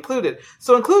everybody should be included.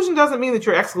 So inclusion doesn't mean that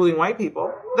you're excluding white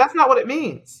people. That's not what it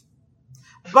means.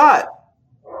 But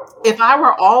if I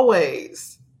were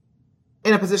always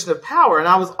in a position of power and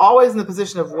I was always in the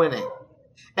position of winning,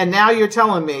 And now you're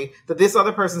telling me that this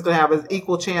other person's going to have an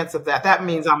equal chance of that. That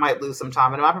means I might lose some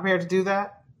time. And am I prepared to do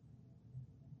that?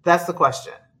 That's the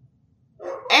question.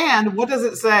 And what does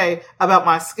it say about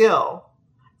my skill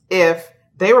if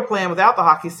they were playing without the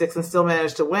hockey sticks and still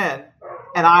managed to win,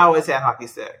 and I always had hockey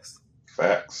sticks?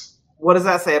 Facts. What does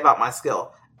that say about my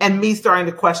skill? And me starting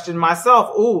to question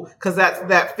myself. Ooh, because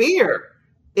that fear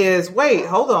is, wait,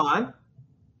 hold on.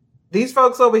 These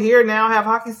folks over here now have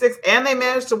hockey sticks and they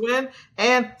managed to win.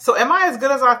 And so am I as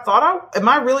good as I thought am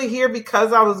I really here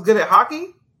because I was good at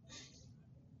hockey?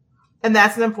 And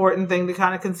that's an important thing to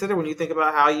kind of consider when you think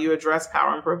about how you address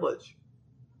power and privilege.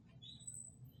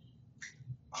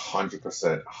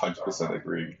 100%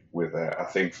 agree with that. I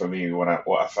think for me, what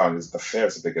I found is the fear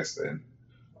is the biggest thing.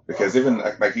 Because even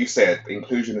like you said,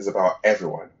 inclusion is about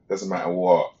everyone. Doesn't matter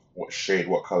what shade,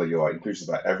 what color you are. Inclusion is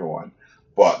about everyone.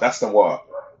 But that's not what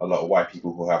a lot of white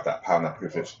people who have that power and that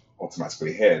privilege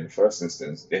automatically hear. In the first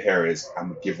instance, they hear is,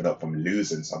 I'm giving up, I'm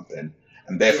losing something.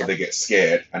 And therefore they get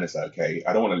scared. And it's like, okay,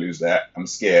 I don't want to lose that. I'm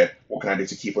scared. What can I do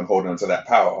to keep on holding on to that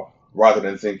power? Rather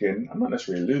than thinking, I'm not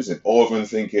necessarily losing. Or even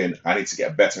thinking, I need to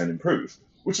get better and improve.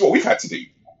 Which is what we've had to do.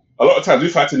 A lot of times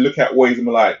we've had to look at ways and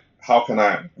be like, how can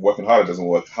I, working harder doesn't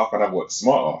work, how can I work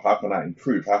smarter? How can I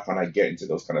improve? How can I get into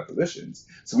those kind of positions?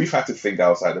 So we've had to think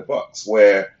outside the box,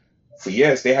 where for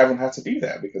years they haven't had to do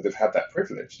that because they've had that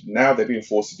privilege. Now they're being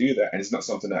forced to do that, and it's not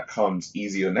something that comes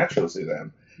easy or natural to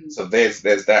them. So there's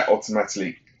that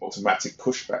automatic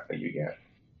pushback that you get.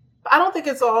 I don't think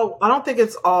it's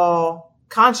all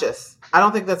conscious. I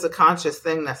don't think that's a conscious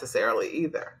thing necessarily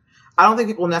either. I don't think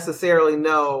people necessarily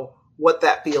know what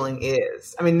that feeling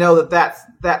is. I mean, know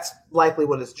that's likely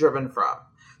what it's driven from.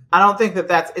 I don't think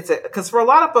because for a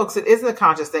lot of folks, it isn't a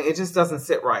conscious thing. It just doesn't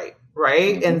sit right.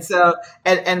 Right. Mm-hmm. And so,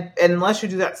 and unless you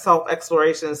do that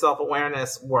self-exploration and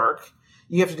self-awareness work,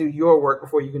 you have to do your work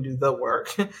before you can do the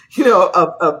work,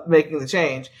 of making the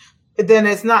change. Then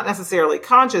it's not necessarily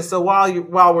conscious. So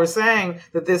while we're saying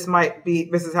that this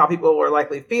is how people are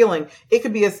likely feeling, it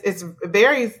could be, it's a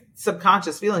very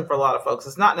subconscious feeling for a lot of folks.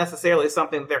 It's not necessarily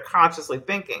something they're consciously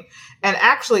thinking. And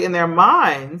actually in their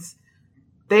minds,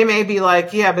 they may be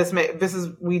like, yeah,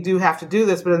 we do have to do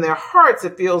this, but in their hearts,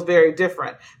 it feels very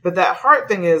different. But that heart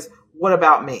thing is, what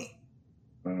about me?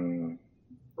 Mm.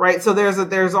 Right. So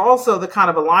there's also the kind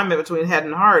of alignment between head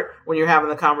and heart when you're having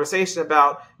the conversation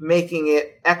about making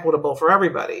it equitable for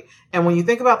everybody. And when you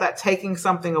think about that taking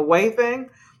something away thing,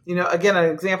 again,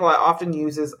 an example I often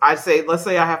use is let's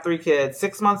say I have 3 kids,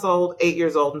 6 months old, 8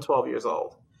 years old, and 12 years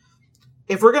old.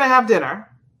 If we're going to have dinner,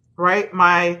 right,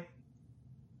 my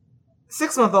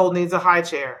 6-month-old needs a high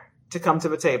chair to come to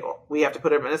the table. We have to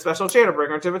put him in a special chair to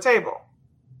bring her to the table.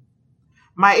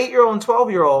 My 8-year-old and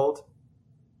 12-year-old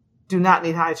do not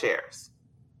need high chairs.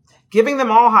 Giving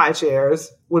them all high chairs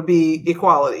would be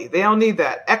equality. They don't need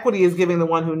that. Equity is giving the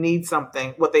one who needs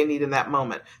something what they need in that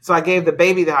moment. So I gave the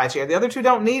baby the high chair. The other 2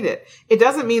 don't need it. It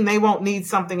doesn't mean they won't need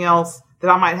something else that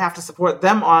I might have to support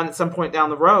them on at some point down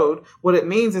the road. What it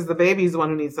means is the baby is the one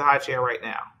who needs the high chair right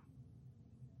now.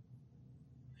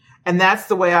 And that's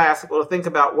the way I ask people to think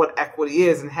about what equity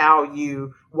is and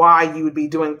why you would be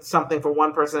doing something for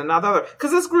one person and not the other. Because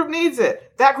this group needs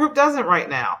it. That group doesn't right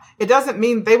now. It doesn't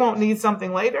mean they won't need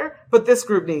something later, but this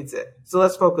group needs it. So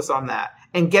let's focus on that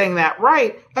and getting that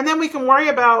right. And then we can worry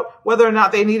about whether or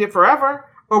not they need it forever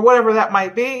or whatever that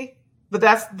might be. But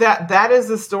that is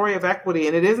the story of equity.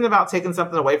 And it isn't about taking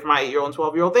something away from my 8-year-old and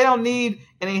 12-year-old. They don't need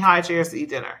any high chairs to eat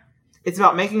dinner. It's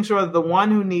about making sure that the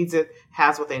one who needs it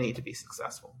has what they need to be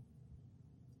successful.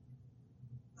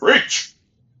 Preach.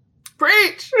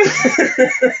 Preach.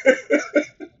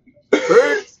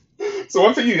 So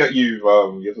one thing that you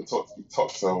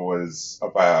talked on was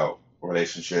about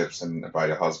relationships and about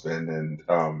your husband,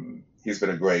 and he's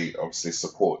been a great, obviously,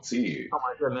 support to you. Oh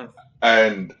my goodness.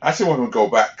 And I actually want to go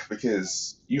back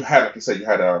because you had, like you said, you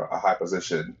had a high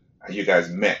position, and you guys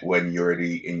met when you're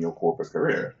already in your corporate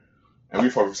career. And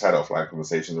we've always had offline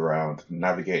conversations around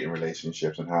navigating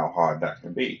relationships and how hard that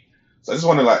can be. So I just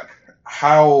wonder,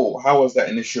 how was that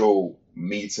initial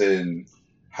meeting?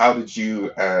 How did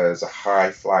you, as a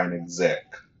high-flying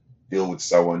exec, deal with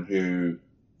someone who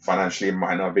financially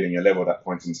might not have been in your level at that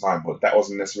point in time, but that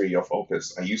wasn't necessarily your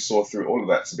focus, and you saw through all of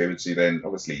that to be able to then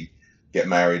obviously get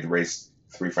married, raise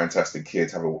 3 fantastic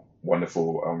kids, have a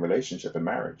wonderful relationship and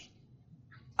marriage?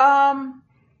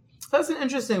 That's an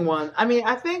interesting one. I mean,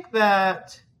 I think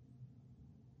that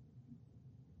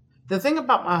the thing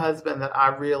about my husband that I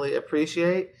really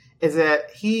appreciate is that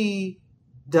he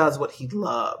does what he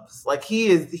loves. He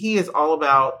is all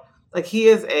about, he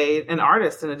is an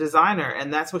artist and a designer,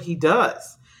 and that's what he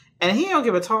does. And he don't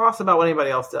give a toss about what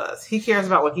anybody else does. He cares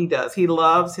about what he does. He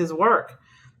loves his work.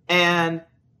 And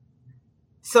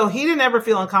so he didn't ever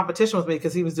feel in competition with me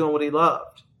because he was doing what he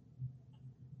loved.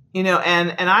 And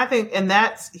I think, and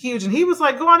that's huge. And he was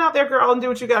like, go on out there, girl, and do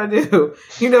what you got to do.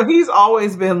 He's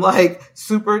always been like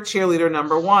super cheerleader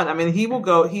number one. I mean,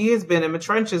 he has been in the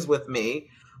trenches with me.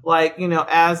 Like,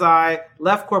 as I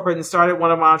left corporate and started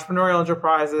one of my entrepreneurial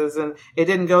enterprises and it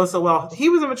didn't go so well, he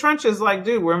was in the trenches like,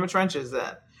 dude, we're in the trenches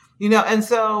then. And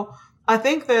so I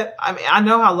think that, I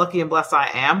know how lucky and blessed I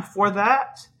am for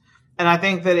that. And I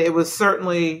think that it was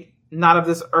certainly not of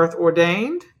this earth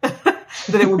ordained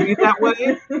that it would be that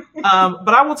way.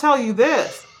 But I will tell you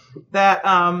this, that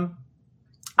I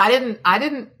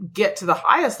didn't get to the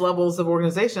highest levels of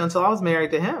organization until I was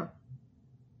married to him.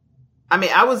 I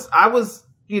mean, I was,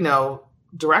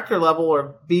 director level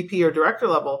or VP or director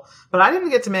level, but I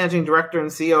didn't get to managing director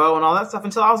and COO and all that stuff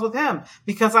until I was with him,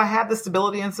 because I had the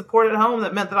stability and support at home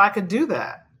that meant that I could do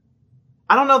that.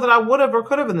 I don't know that I would have or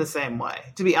could have in the same way,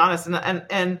 to be honest.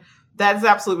 And that is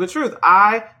absolutely the truth.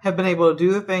 I have been able to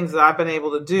do the things that I've been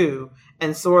able to do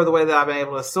and soar the way that I've been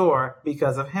able to soar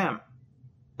because of him.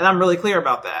 And I'm really clear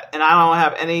about that. And I don't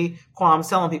have any qualms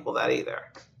telling people that either.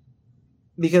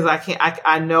 Because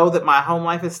I know that my home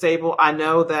life is stable. I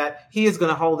know that he is going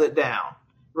to hold it down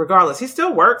regardless. He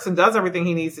still works and does everything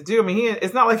he needs to do. I mean,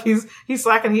 it's not like he's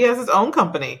slacking. He has his own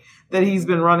company that he's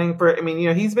been running for. I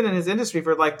mean, he's been in his industry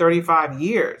for like 35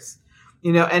 years,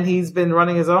 and he's been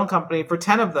running his own company for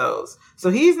 10 of those.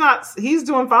 So he's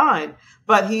doing fine,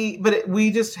 but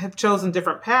we just have chosen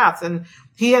different paths, and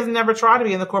he has never tried to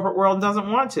be in the corporate world and doesn't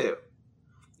want to.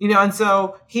 And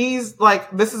so he's like,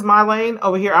 this is my lane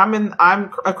over here.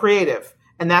 I'm a creative,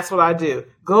 and that's what I do.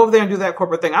 Go over there and do that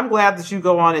corporate thing. I'm glad that you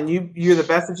go on and you're the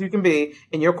best that you can be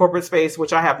in your corporate space,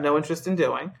 which I have no interest in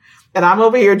doing. And I'm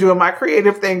over here doing my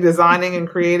creative thing, designing and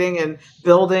creating and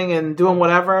building and doing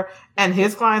whatever. And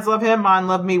his clients love him. Mine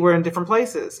love me. We're in different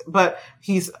places, but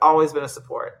he's always been a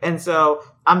support. And so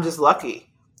I'm just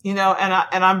lucky, and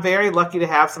I'm very lucky to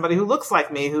have somebody who looks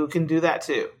like me who can do that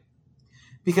too.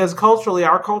 Because culturally,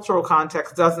 our cultural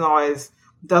context doesn't always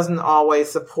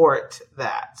support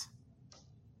that.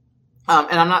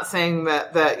 And I'm not saying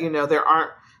that there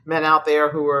aren't men out there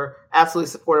who are absolutely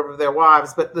supportive of their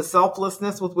wives, but the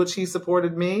selflessness with which he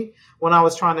supported me when I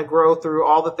was trying to grow through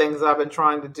all the things I've been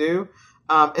trying to do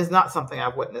is not something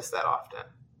I've witnessed that often.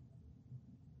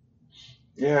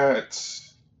 Yeah,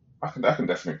 I can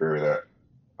definitely agree with that.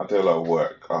 I do a lot of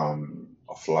work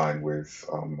offline with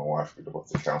my wife. We do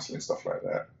lots of counseling and stuff like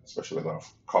that, especially with our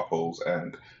couples,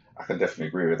 and I can definitely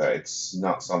agree with that. It's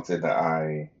not something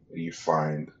that you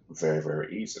find very,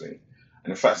 very easily.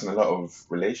 And in fact, in a lot of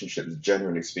relationships,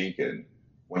 generally speaking,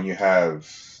 when you have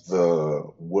the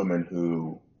woman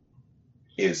who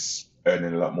is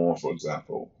earning a lot more, for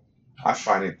example, I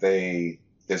find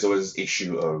there's always this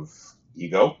issue of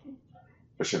ego,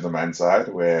 especially on the man's side,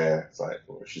 where it's like,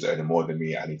 well, she's earning more than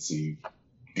me, I need to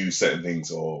do certain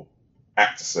things or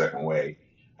act a certain way.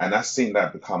 And I've seen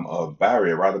that become a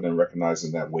barrier rather than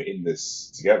recognizing that we're in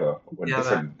this together. We're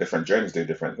different journeys, do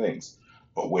different things,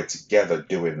 but we're together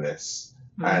doing this.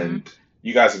 Mm-hmm. And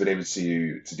you guys have been able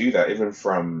to do that even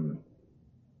from,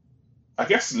 I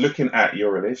guess, looking at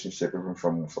your relationship even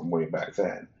from way back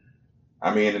then.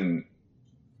 I mean,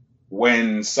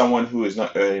 when someone who is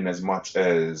not earning as much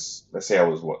as, let's say I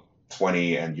was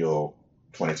 20 and you're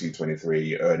 22, 23,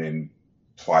 you're earning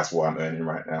twice what I'm earning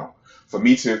right now. For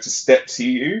me to step to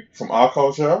you from our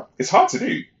culture, it's hard to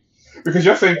do because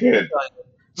you're thinking.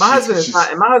 My husband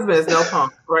is no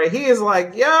punk, right? He is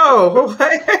like, yo.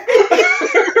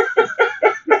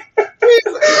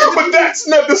 But that's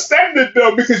not the standard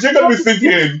though, because you're gonna be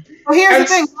thinking. Well, here's the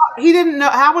thing: he didn't know.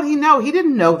 How would he know? He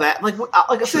didn't know that. Like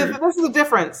I said, this is the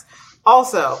difference.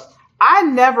 Also, I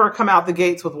never come out the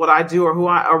gates with what I do or who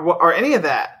or any of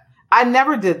that. I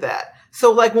never did that.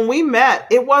 So like when we met,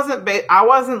 it wasn't, I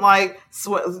wasn't like,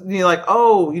 like,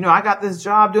 oh, I got this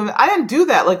job doing that. I didn't do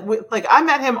that. Like I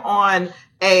met him on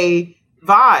a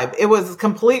vibe. It was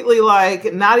completely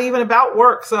like not even about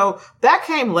work. So that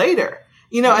came later,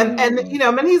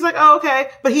 and he's like, oh, okay.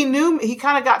 But he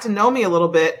kind of got to know me a little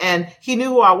bit and he knew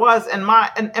who I was and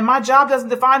my job doesn't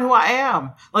define who I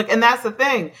am. Like, and that's the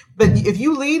thing. But if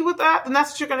you lead with that, then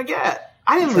that's what you're going to get.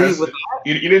 I didn't lead with that.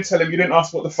 You didn't tell him, you didn't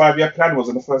ask what the 5-year plan was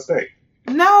on the first date.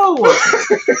 No.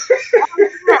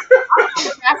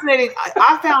 Fascinating.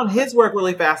 I found his work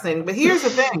really fascinating. But here's the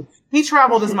thing. He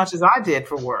traveled as much as I did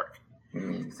for work.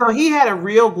 So he had a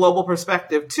real global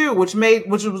perspective too, which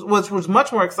was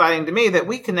much more exciting to me that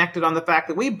we connected on the fact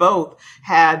that we both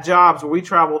had jobs where we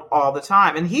traveled all the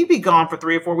time. And he'd be gone for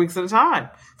 3 or 4 weeks at a time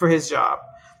for his job.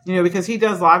 because he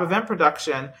does live event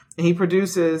production and he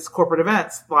produces corporate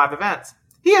events, live events.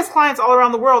 He has clients all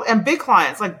around the world and big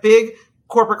clients, like big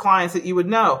corporate clients that you would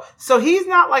know. So he's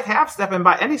not like half-stepping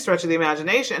by any stretch of the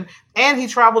imagination. And he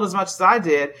traveled as much as I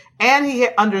did. And he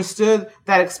understood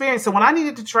that experience. So when I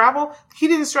needed to travel, he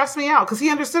didn't stress me out because he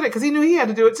understood it because he knew he had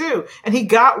to do it too. And he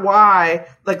got why,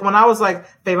 like when I was like,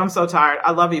 babe, I'm so tired.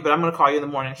 I love you, but I'm going to call you in the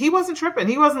morning. He wasn't tripping.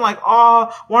 He wasn't like,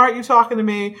 oh, why aren't you talking to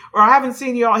me? Or I haven't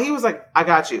seen you all. He was like, I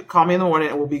got you. Call me in the morning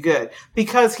and we'll be good.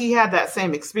 Because he had that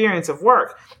same experience of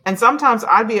work. And sometimes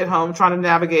I'd be at home trying to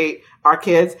navigate our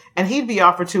kids, and he'd be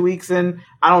off for 2 weeks in,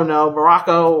 I don't know,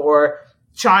 Morocco or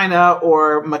China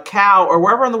or Macau or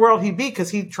wherever in the world he'd be because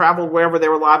he traveled wherever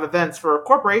there were live events for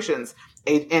corporations,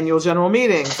 annual general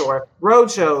meetings or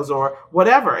road shows or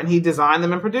whatever. And he designed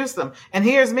them and produced them. And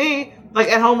here's me like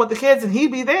at home with the kids and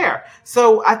he'd be there.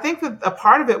 So I think that a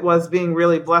part of it was being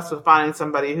really blessed with finding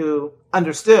somebody who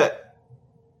understood.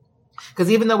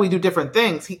 Because even though we do different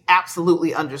things, he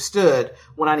absolutely understood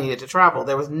when I needed to travel.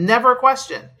 There was never a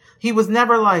question. He was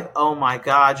never like, oh my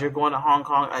God, you're going to Hong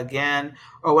Kong again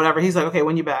or whatever. He's like, okay,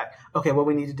 when you back? Okay, what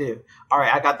we need to do? All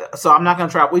right, I got that. So I'm not going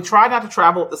to travel. We try not to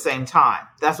travel at the same time.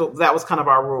 That was kind of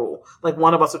our rule. Like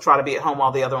one of us would try to be at home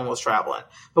while the other one was traveling.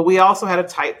 But we also had a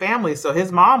tight family. So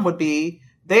his mom would be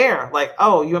there. Like,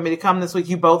 oh, you want me to come this week?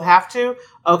 You both have to?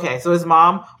 Okay. So his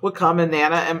mom would come and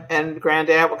Nana and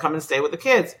granddad would come and stay with the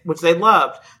kids, which they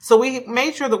loved. So we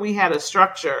made sure that we had a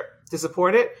structure to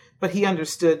support it, but he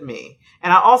understood me.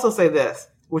 And I also say this,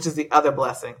 which is the other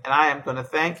blessing, and I am going to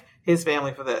thank his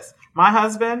family for this. My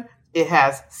husband, it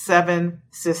has 7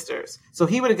 sisters. So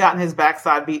he would have gotten his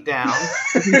backside beat down.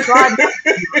 If he tried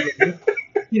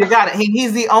he'd have got it.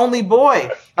 He's the only boy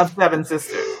of 7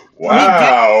 sisters.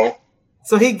 Wow.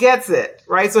 So he gets it,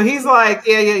 right? So he's like,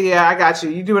 yeah, I got you.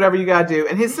 You do whatever you got to do.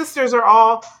 And his sisters are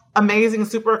all amazing,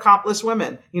 super accomplished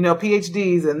women,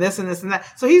 PhDs and this and this and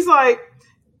that. So he's like,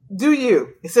 do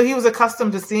you? So he was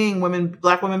accustomed to seeing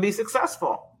Black women be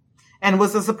successful and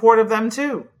was a support of them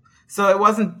too. So it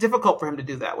wasn't difficult for him to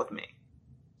do that with me.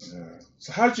 Yeah.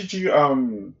 So how did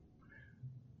you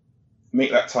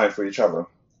make that time for each other?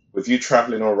 With you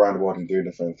traveling all around the world and doing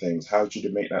different things, how did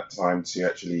you make that time to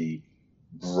actually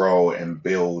grow and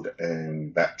build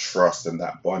and that trust and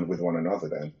that bond with one another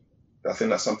then? I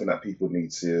think that's something that people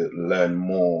need to learn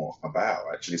more about,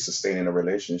 actually sustaining a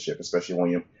relationship, especially when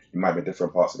you might be in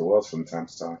different parts of the world from time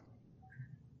to time.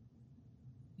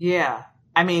 Yeah.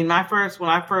 I mean, when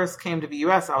I first came to the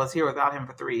US, I was here without him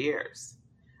for 3 years.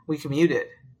 We commuted,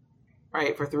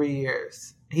 right, for 3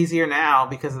 years. He's here now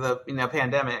because of the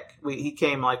pandemic. He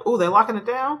came like, oh, they're locking it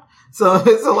down. So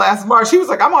last March, he was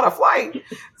like, I'm on a flight.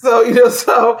 So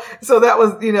so that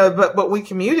was but we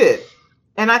commuted,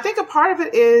 and I think a part of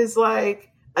it is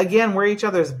like, again, we're each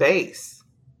other's base.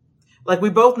 Like we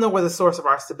both know where the source of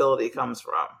our stability comes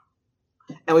from,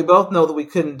 and we both know that we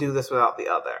couldn't do this without the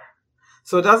other.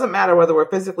 So it doesn't matter whether we're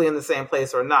physically in the same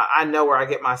place or not. I know where I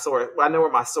get my source. I know where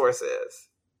my source is,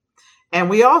 and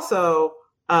we also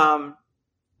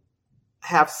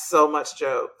have so much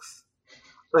jokes.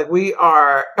 Like we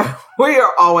are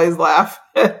always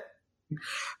laughing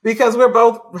because we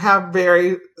both have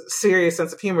very serious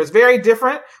sense of humor. It's very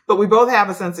different, but we both have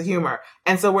a sense of humor.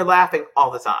 And so we're laughing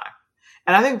all the time.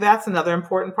 And I think that's another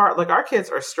important part. Like our kids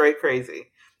are straight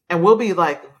crazy and we'll be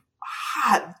like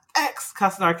hot X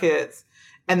cussing our kids.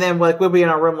 And then like, we'll be in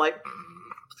our room like,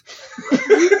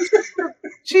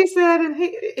 she said, and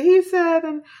he said,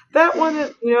 and that one,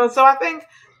 so I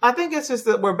think it's just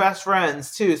that we're best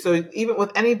friends too. So even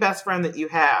with any best friend that you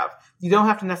have, you don't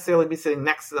have to necessarily be sitting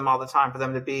next to them all the time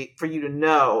for you to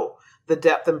know the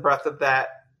depth and breadth of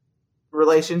that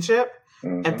relationship,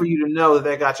 mm-hmm. and for you to know that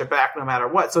they got your back no matter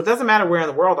what. So it doesn't matter where in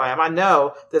the world I am. I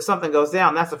know that if something goes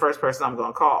down, that's the first person I'm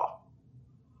going to call.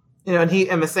 And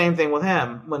the same thing with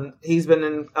him when he's been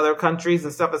in other countries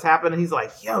and stuff has happened, and he's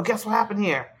like, yo, guess what happened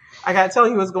here? I got to tell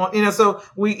you what's going, so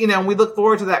we look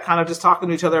forward to that kind of just talking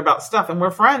to each other about stuff, and we're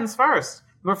friends first.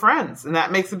 We're friends, and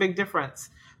that makes a big difference.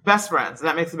 Best friends, and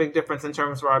that makes a big difference in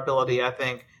terms of our ability, I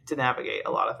think, to navigate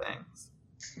a lot of things.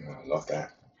 I love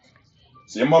that.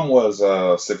 So your mom was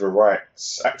a civil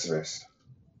rights activist.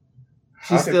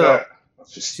 She's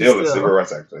still a civil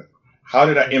rights activist. How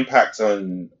did that impact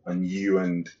on you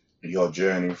and your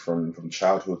journey from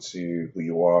childhood to who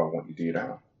you are and what you do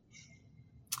now?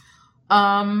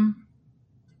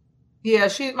 Yeah,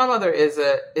 my mother is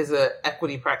a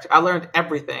equity practitioner. I learned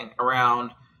everything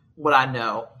around what I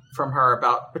know from her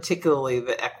about particularly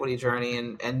the equity journey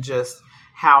and just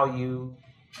how you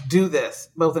do this,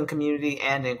 both in community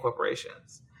and in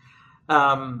corporations.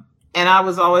 And I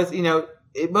was always,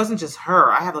 it wasn't just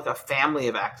her. I have like a family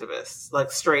of activists,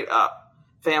 like straight up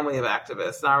family of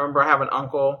activists. And I remember I have an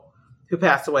uncle who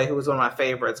passed away who was one of my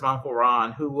favorites, my Uncle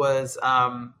Ron, who was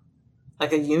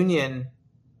like a union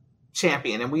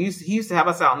champion. And he used to have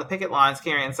us out on the picket lines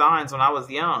carrying signs when I was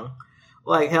young.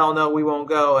 Like, hell no, we won't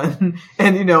go.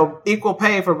 And equal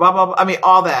pay for blah, blah, blah. I mean,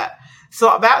 all that.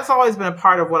 So that's always been a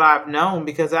part of what I've known,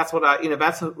 because that's what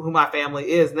that's who my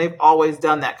family is. And they've always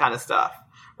done that kind of stuff.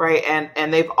 Right.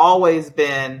 And they've always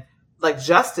been like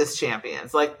justice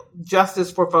champions, like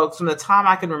justice for folks from the time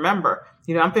I can remember.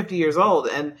 I'm 50 years old,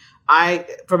 and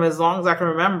from as long as I can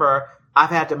remember, I've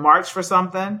had to march for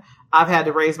something. I've had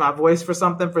to raise my voice for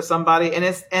something, for somebody.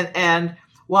 And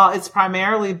while it's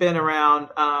primarily been around,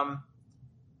 I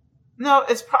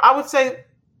would say,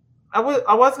 I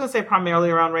was going to say primarily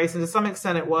around race, and to some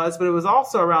extent it was, but it was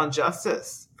also around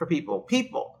justice for people,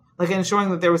 like ensuring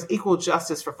that there was equal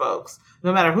justice for folks,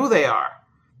 no matter who they are,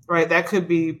 right? That could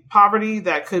be poverty,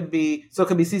 it could be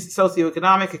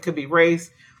socioeconomic, it could be race,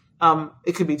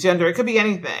 it could be gender, it could be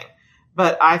anything.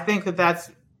 But I think that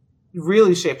that's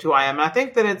really shaped who I am. And I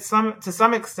think that to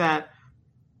some extent,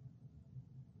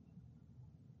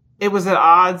 it was at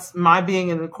odds. My being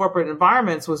in corporate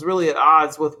environments was really at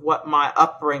odds with what my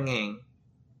upbringing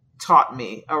taught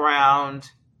me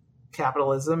around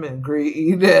capitalism and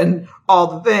greed and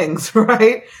all the things,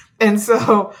 right? And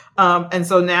so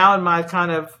now in my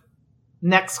kind of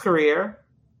next career,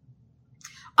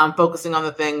 I'm focusing on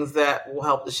the things that will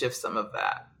help to shift some of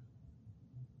that,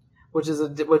 which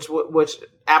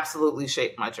absolutely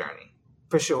shaped my journey,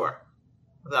 for sure,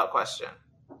 without question.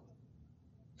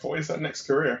 What is that next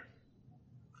career?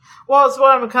 Well, it's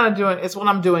what I'm kind of doing. It's what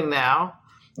I'm doing now.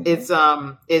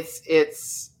 Mm-hmm.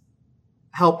 It's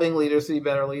helping leaders to be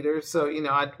better leaders. So,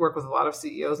 I work with a lot of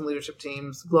CEOs and leadership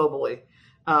teams globally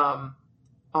on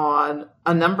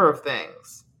a number of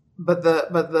things. But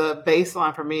the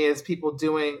baseline for me is people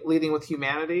leading with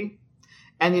humanity.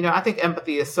 And, I think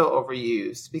empathy is so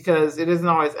overused, because it isn't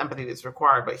always empathy that's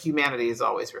required, but humanity is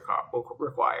always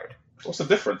required. What's the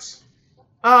difference?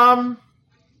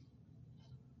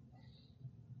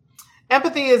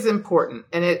 Empathy is important,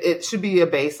 and it should be a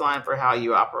baseline for how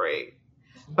you operate.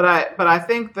 But I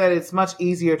think that it's much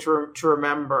easier to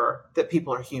remember that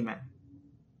people are human,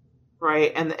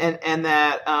 right? And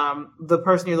that the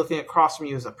person you're looking across from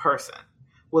you is a person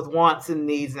with wants and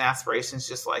needs and aspirations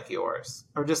just like yours,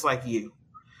 or just like you.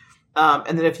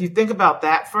 And then if you think about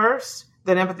that first,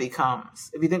 then empathy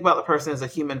comes. If you think about the person as a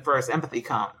human first, empathy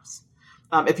comes.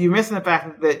 If you're missing the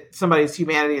fact that somebody's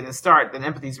humanity in the start, then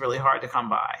empathy is really hard to come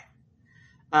by.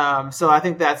 So I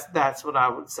think that's what I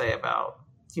would say about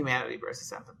humanity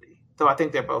versus empathy. Though I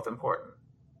think they're both important.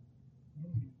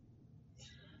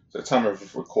 So at the time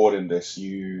of recording this,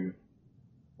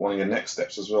 one of your next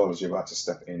steps as well is you're about to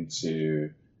step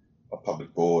into a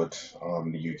public board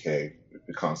in the UK.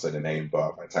 We can't say the name,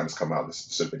 but by the time it's come out,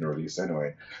 this has been released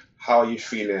anyway. How are you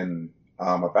feeling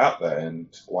about that, and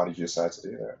why did you decide to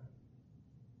do that?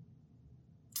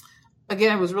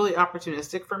 Again, it was really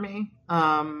opportunistic for me.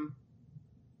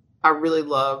 I really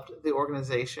loved the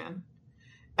organization,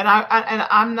 and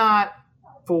I'm not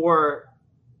for.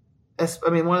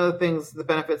 One of the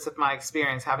benefits of my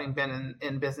experience, having been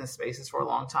in business spaces for a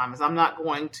long time, is I'm not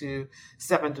going to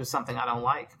step into something I don't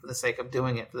like for the sake of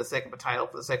doing it, for the sake of a title,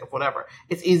 for the sake of whatever.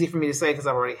 It's easy for me to say because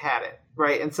I've already had it,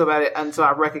 right? And so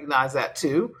I recognize that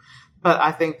too. But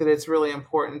I think that it's really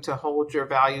important to hold your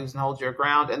values and hold your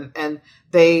ground, and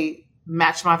they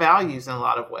match my values in a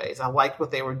lot of ways. I liked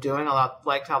what they were doing. I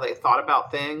liked how they thought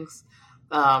about things.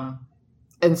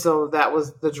 And so that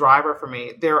was the driver for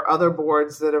me. There are other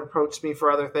boards that have approached me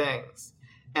for other things,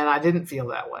 and I didn't feel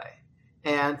that way.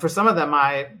 And for some of them,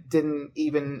 I didn't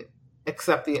even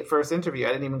accept the first interview.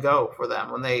 I didn't even go for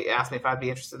them. When they asked me if I'd be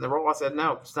interested in the role, I said,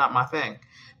 no, it's not my thing,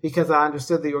 because I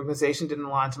understood the organization didn't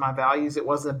align to my values. It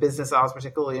wasn't a business I was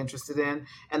particularly interested in,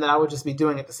 and that I would just be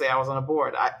doing it to say I was on a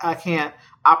board. I can't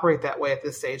operate that way at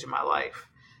this stage in my life.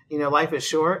 Life is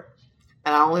short.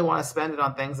 And I only want to spend it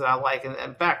on things that I like, and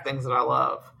in fact, things that I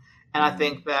love. And I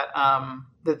think that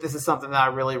that this is something that I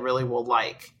really, really will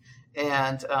like.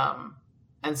 And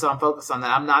so I'm focused on that.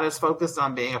 I'm not as focused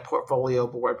on being a portfolio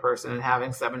board person and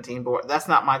having 17 boards. That's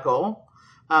not my goal.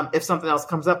 If something else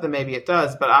comes up, then maybe it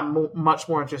does. But I'm much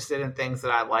more interested in things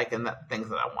that I like and things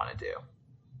that I want to do.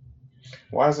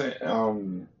 Why is it,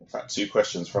 in fact, two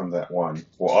questions from that. One,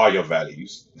 what are your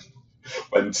values?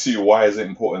 And two, why is it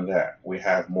important that we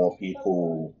have more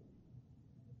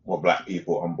Black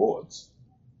people on boards?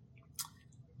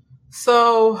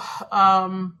 So, what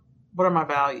are my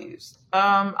values?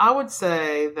 I would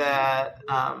say that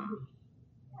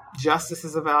justice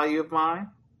is a value of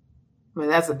mine. I mean,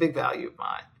 that's a big value of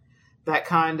mine. That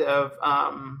kind of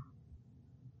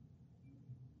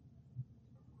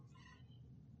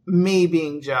me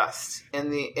being just in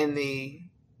the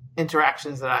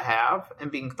interactions that I have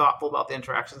and being thoughtful about the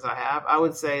interactions I have. I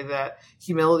would say that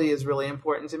humility is really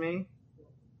important to me.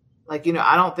 Like,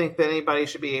 I don't think that anybody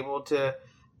should be able to.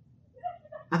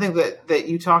 I think that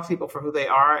you talk to people for who they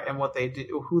are and what they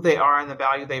do, who they are and the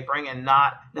value they bring, and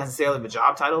not necessarily the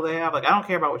job title they have. Like, I don't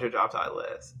care about what your job title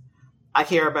is. I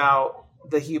care about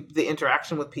the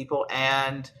interaction with people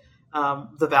and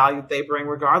the value they bring,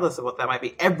 regardless of what that might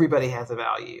be. Everybody has a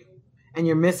value. And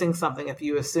you're missing something if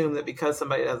you assume that because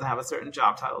somebody doesn't have a certain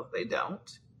job title, they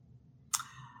don't.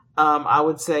 I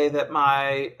would say that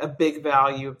a big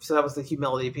value, so that was the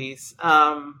humility piece.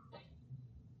 I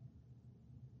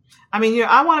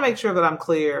want to make sure that I'm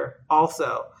clear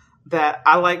also that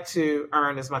I like to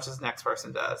earn as much as the next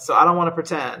person does. So I don't want to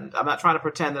pretend. I'm not trying to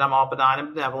pretend that I'm all benign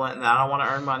and benevolent and that I don't want to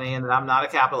earn money and that I'm not a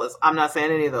capitalist. I'm not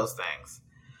saying any of those things.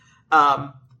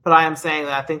 But I am saying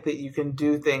that I think that you can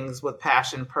do things with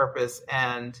passion, purpose,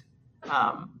 and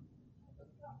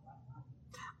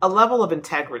a level of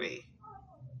integrity.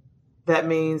 That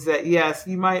means that, yes,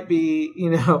 you might be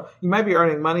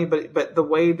earning money, but the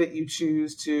way that you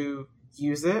choose to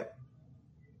use it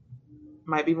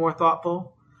might be more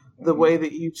thoughtful. The way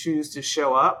that you choose to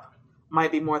show up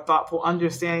might be more thoughtful,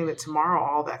 understanding that tomorrow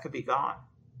all that could be gone.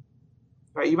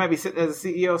 Right? You might be sitting as a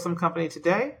CEO of some company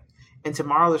today, and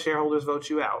tomorrow the shareholders vote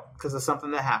you out because of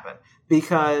something that happened,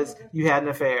 because you had an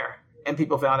affair and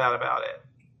people found out about it.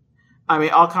 I mean,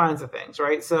 all kinds of things,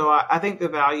 right? So I think the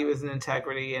value is in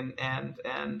integrity and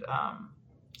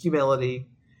humility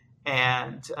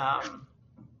and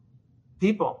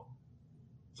people.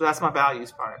 So that's my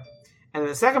values part. And then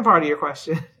the second part of your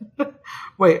question,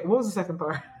 wait, what was the second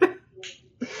part?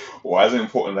 Why is it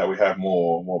important that we have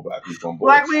more Black people on board?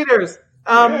 Black leaders.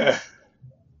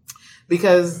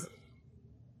 Because,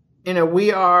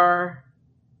 we are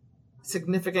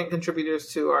significant contributors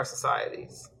to our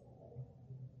societies.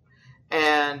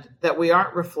 And that we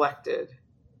aren't reflected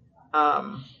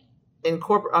on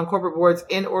corporate boards,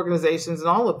 in organizations, and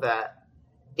all of that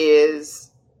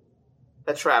is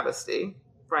a travesty,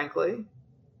 frankly.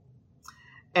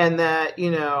 And that,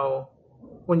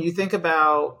 when you think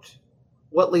about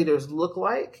what leaders look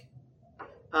like,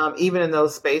 even in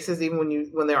those spaces, even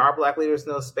when there are Black leaders in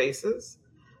those spaces,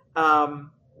 and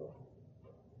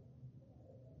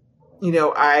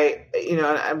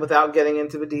without getting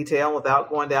into the detail, without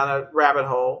going down a rabbit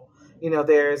hole,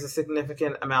 there's a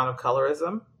significant amount of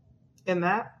colorism in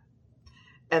that.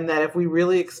 And that if we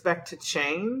really expect to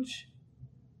change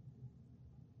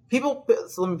people,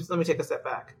 so let me take a step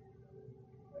back.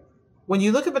 When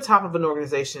you look at the top of an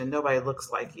organization and nobody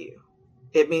looks like you,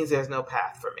 it means there's no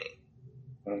path for me.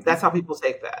 Mm-hmm. That's how people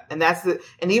take that. And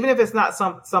even if it's not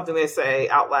something they say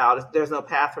out loud, there's no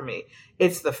path for me.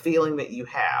 It's the feeling that you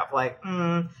have. Like,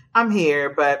 I'm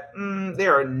here, but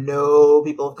there are no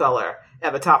people of color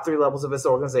at the top 3 levels of this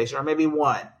organization, or maybe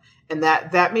one. And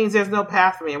that means there's no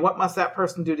path for me. And what must that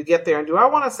person do to get there? And do I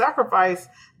want to sacrifice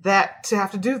that to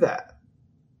have to do that?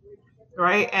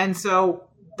 Right? And so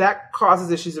that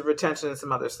causes issues of retention and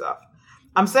some other stuff.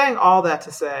 I'm saying all that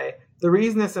to say the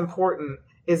reason it's important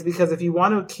is because if you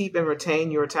want to keep and retain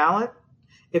your talent,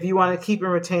 if you want to keep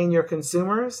and retain your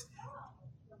consumers,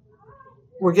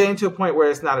 we're getting to a point where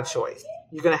it's not a choice.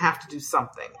 You're going to have to do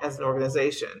something as an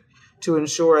organization to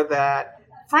ensure that,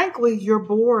 frankly, your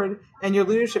board and your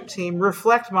leadership team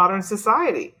reflect modern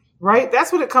society, right?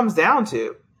 That's what it comes down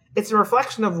to. It's a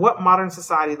reflection of what modern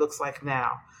society looks like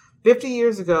now. 50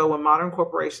 years ago, when modern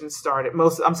corporations started,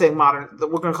 I'm saying modern,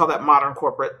 we're going to call that modern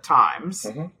corporate times.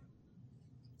 Mm-hmm.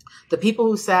 The people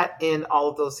who sat in all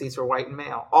of those seats were white and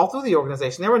male, all through the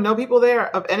organization. There were no people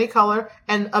there of any color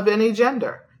and of any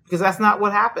gender, because that's not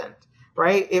what happened,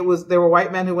 right? There were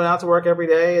white men who went out to work every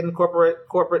day in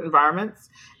corporate environments,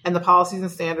 and the policies and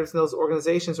standards in those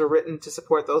organizations were written to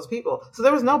support those people. So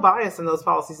there was no bias in those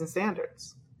policies and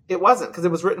standards. It wasn't, because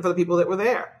it was written for the people that were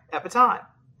there at the time.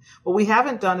 What we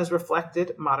haven't done is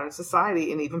reflected modern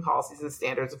society in even policies and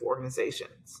standards of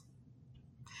organizations.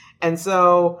 And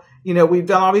so, we've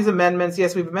done all these amendments.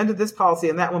 Yes, we've amended this policy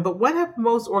and that one. But when have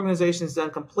most organizations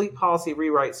done complete policy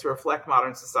rewrites to reflect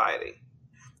modern society?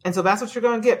 And so that's what you're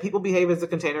going to get. People behave as the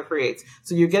container creates.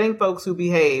 So you're getting folks who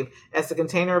behave as the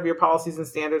container of your policies and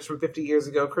standards from 50 years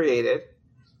ago created,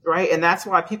 right? And that's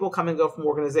why people come and go from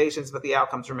organizations, but the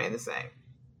outcomes remain the same.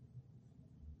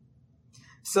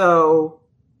 So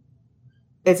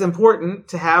it's important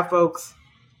to have folks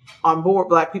on board,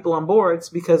 Black people on boards,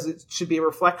 because it should be a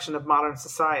reflection of modern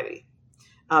society.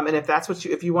 And if that's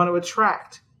if you want to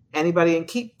attract anybody and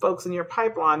keep folks in your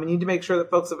pipeline. We need to make sure that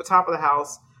folks at the top of the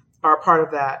house are a part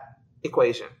of that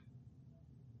equation.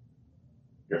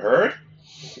 You heard?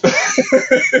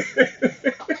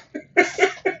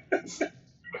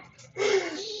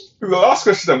 The last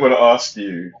question I'm going to ask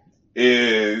you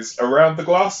is around the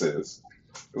glasses.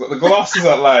 The glasses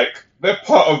are like, they're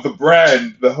part of the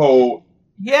brand, the whole...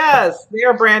 Yes, they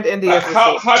are brand India.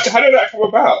 How did that come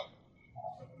about?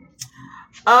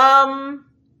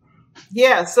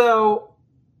 Yeah, so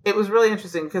it was really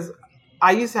interesting because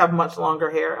I used to have much longer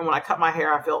hair, and when I cut my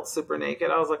hair, I felt super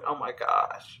naked. I was like, oh my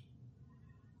gosh.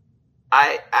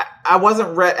 I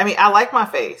wasn't ready. I mean, I like my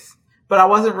face, but I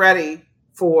wasn't ready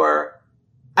for...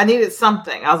 I needed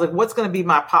something. I was like, what's going to be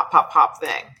my pop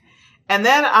thing? And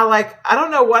then I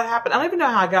don't know what happened. I don't even know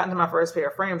how I got into my first pair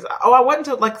of frames. I went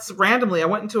into randomly, I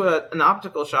went into an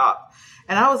optical shop,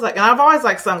 and I was like, and I've always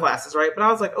liked sunglasses, right? But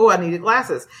I was like, oh, I needed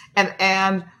glasses. And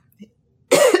I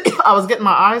was getting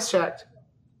my eyes checked,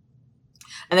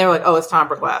 and they were like, oh, it's time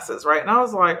for glasses, right? And I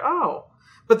was like, oh,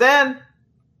 but then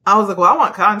I was like, well, I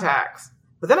want contacts.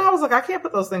 But then I was like, I can't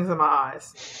put those things in my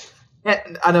eyes.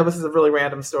 And I know this is a really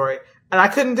random story. And I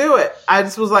couldn't do it. I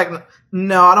just was like,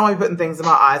 no, I don't want to be putting things in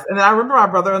my eyes. And then I remember my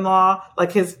brother-in-law,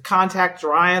 like his contact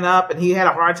drying up and he had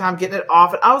a hard time getting it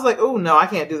off. And I was like, oh no, I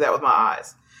can't do that with my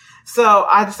eyes. So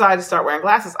I decided to start wearing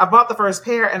glasses. I bought the first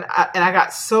pair and I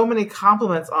got so many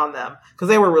compliments on them because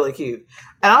they were really cute.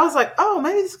 And I was like, oh,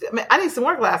 maybe I need some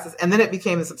more glasses. And then it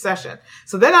became this obsession.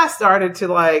 So then I started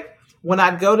to when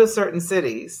I'd go to certain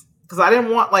cities, because I didn't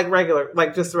want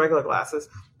just regular glasses.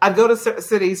 I'd go to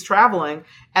cities traveling,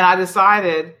 and I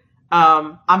decided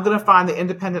I'm going to find the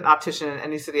independent optician in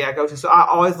any city I go to. So I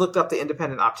always looked up the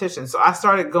independent optician. So I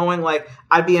started going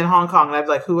I'd be in Hong Kong, and I'd be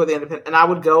like, who are the independent? And I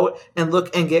would go and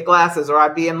look and get glasses. Or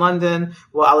I'd be in London.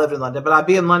 Well, I lived in London, but I'd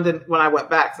be in London when I went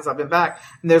back, since I've been back.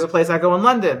 And there's a place I go in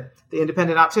London, the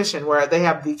independent optician, where they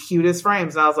have the cutest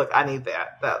frames. And I was like, I need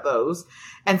those.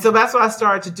 And so that's what I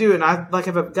started to do. And I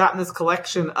have gotten this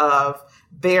collection of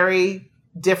very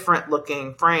different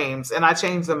looking frames, and I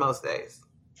change them most days.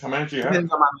 How many do you have?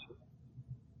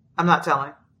 I'm not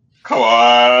telling. Come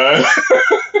on.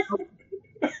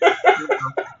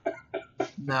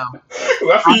 No.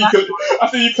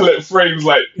 After you collect frames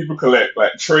like people collect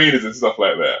trainers and stuff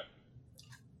like that.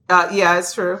 Yeah,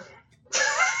 it's true.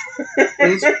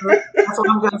 It's true. That's what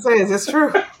I'm going to say. It's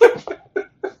true.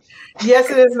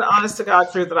 Yes, it is an honest to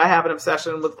God truth that I have an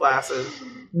obsession with glasses.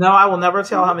 No, I will never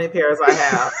tell how many pairs I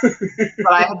have.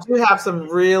 But I do have some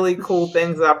really cool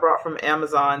things that I brought from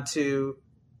Amazon to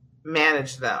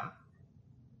manage them.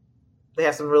 They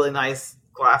have some really nice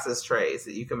glasses trays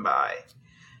that you can buy.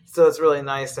 So it's really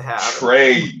nice to have.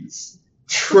 Trays.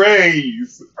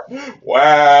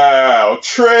 Wow.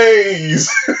 Trays.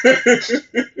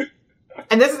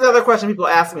 And this is another question people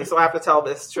ask me, so I have to tell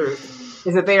this truth,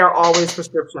 is that they are always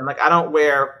prescription.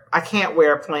 I can't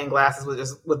wear plain glasses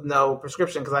with no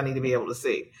prescription because I need to be able to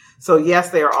see. So yes,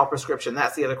 they are all prescription.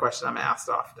 That's the other question I'm asked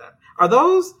often. Are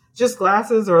those just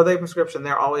glasses or are they prescription?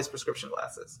 They're always prescription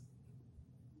glasses.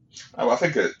 I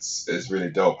think it's really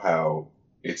dope how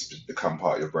it's become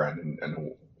part of your brand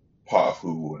and part of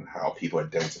who and how people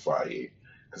identify you.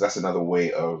 Because that's another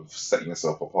way of setting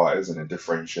yourself apart, isn't it?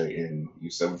 Differentiating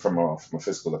yourself from a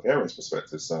physical appearance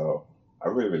perspective. So I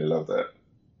really, really love that.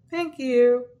 Thank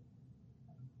you.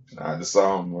 I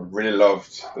really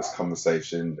loved this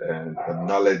conversation and the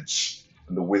knowledge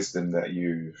and the wisdom that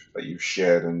you've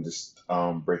shared, and just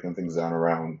breaking things down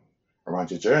around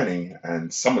your journey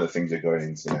and some of the things you're going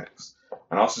into next.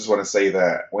 And I also just want to say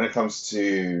that when it comes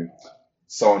to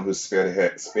someone who's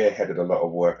spearheaded a lot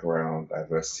of work around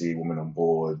diversity, women on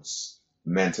boards,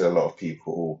 mentored a lot of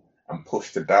people, and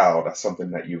pushed the dial, that's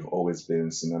something that you've always been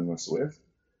synonymous with.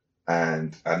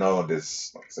 And I know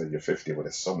there's, like I said, you're 50, but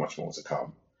there's so much more to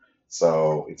come.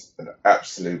 So it's an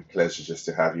absolute pleasure just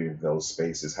to have you in those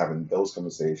spaces, having those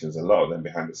conversations, a lot of them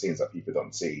behind the scenes that people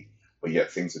don't see, but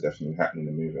yet things are definitely happening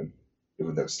and moving,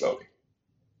 even though slowly.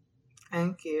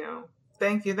 Thank you.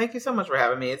 Thank you so much for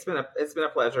having me. It's been a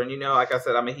pleasure. And like I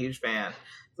said, I'm a huge fan.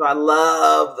 So I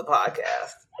love the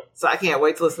podcast. So I can't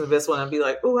wait to listen to this one and be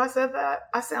like, ooh, I said that.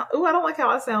 I don't like how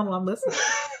I sound when I'm listening.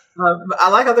 I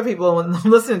like other people when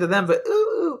I'm listening to them, but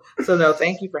ooh. So no,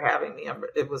 thank you for having me.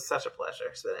 It was such a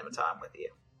pleasure spending time with you,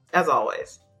 as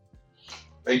always.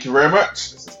 Thank you very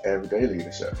much. This is Everyday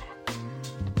Leadership.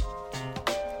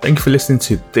 Thank you for listening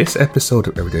to this episode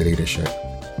of Everyday Leadership.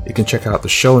 You can check out the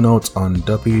show notes on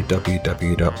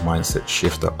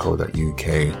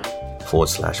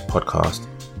www.mindsetshift.co.uk/podcast,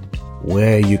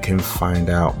 where you can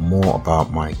find out more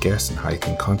about my guests and how you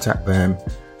can contact them.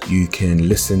 You can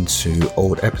listen to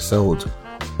old episodes,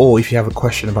 Or if you have a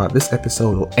question about this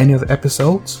episode or any other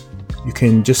episodes, you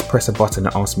can just press a button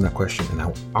and ask me that question and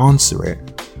I'll answer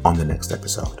it on the next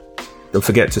episode. Don't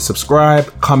forget to subscribe,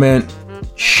 comment,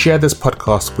 share this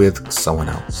podcast with someone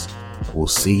else. We'll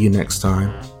see you next time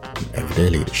on Everyday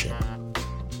Leadership.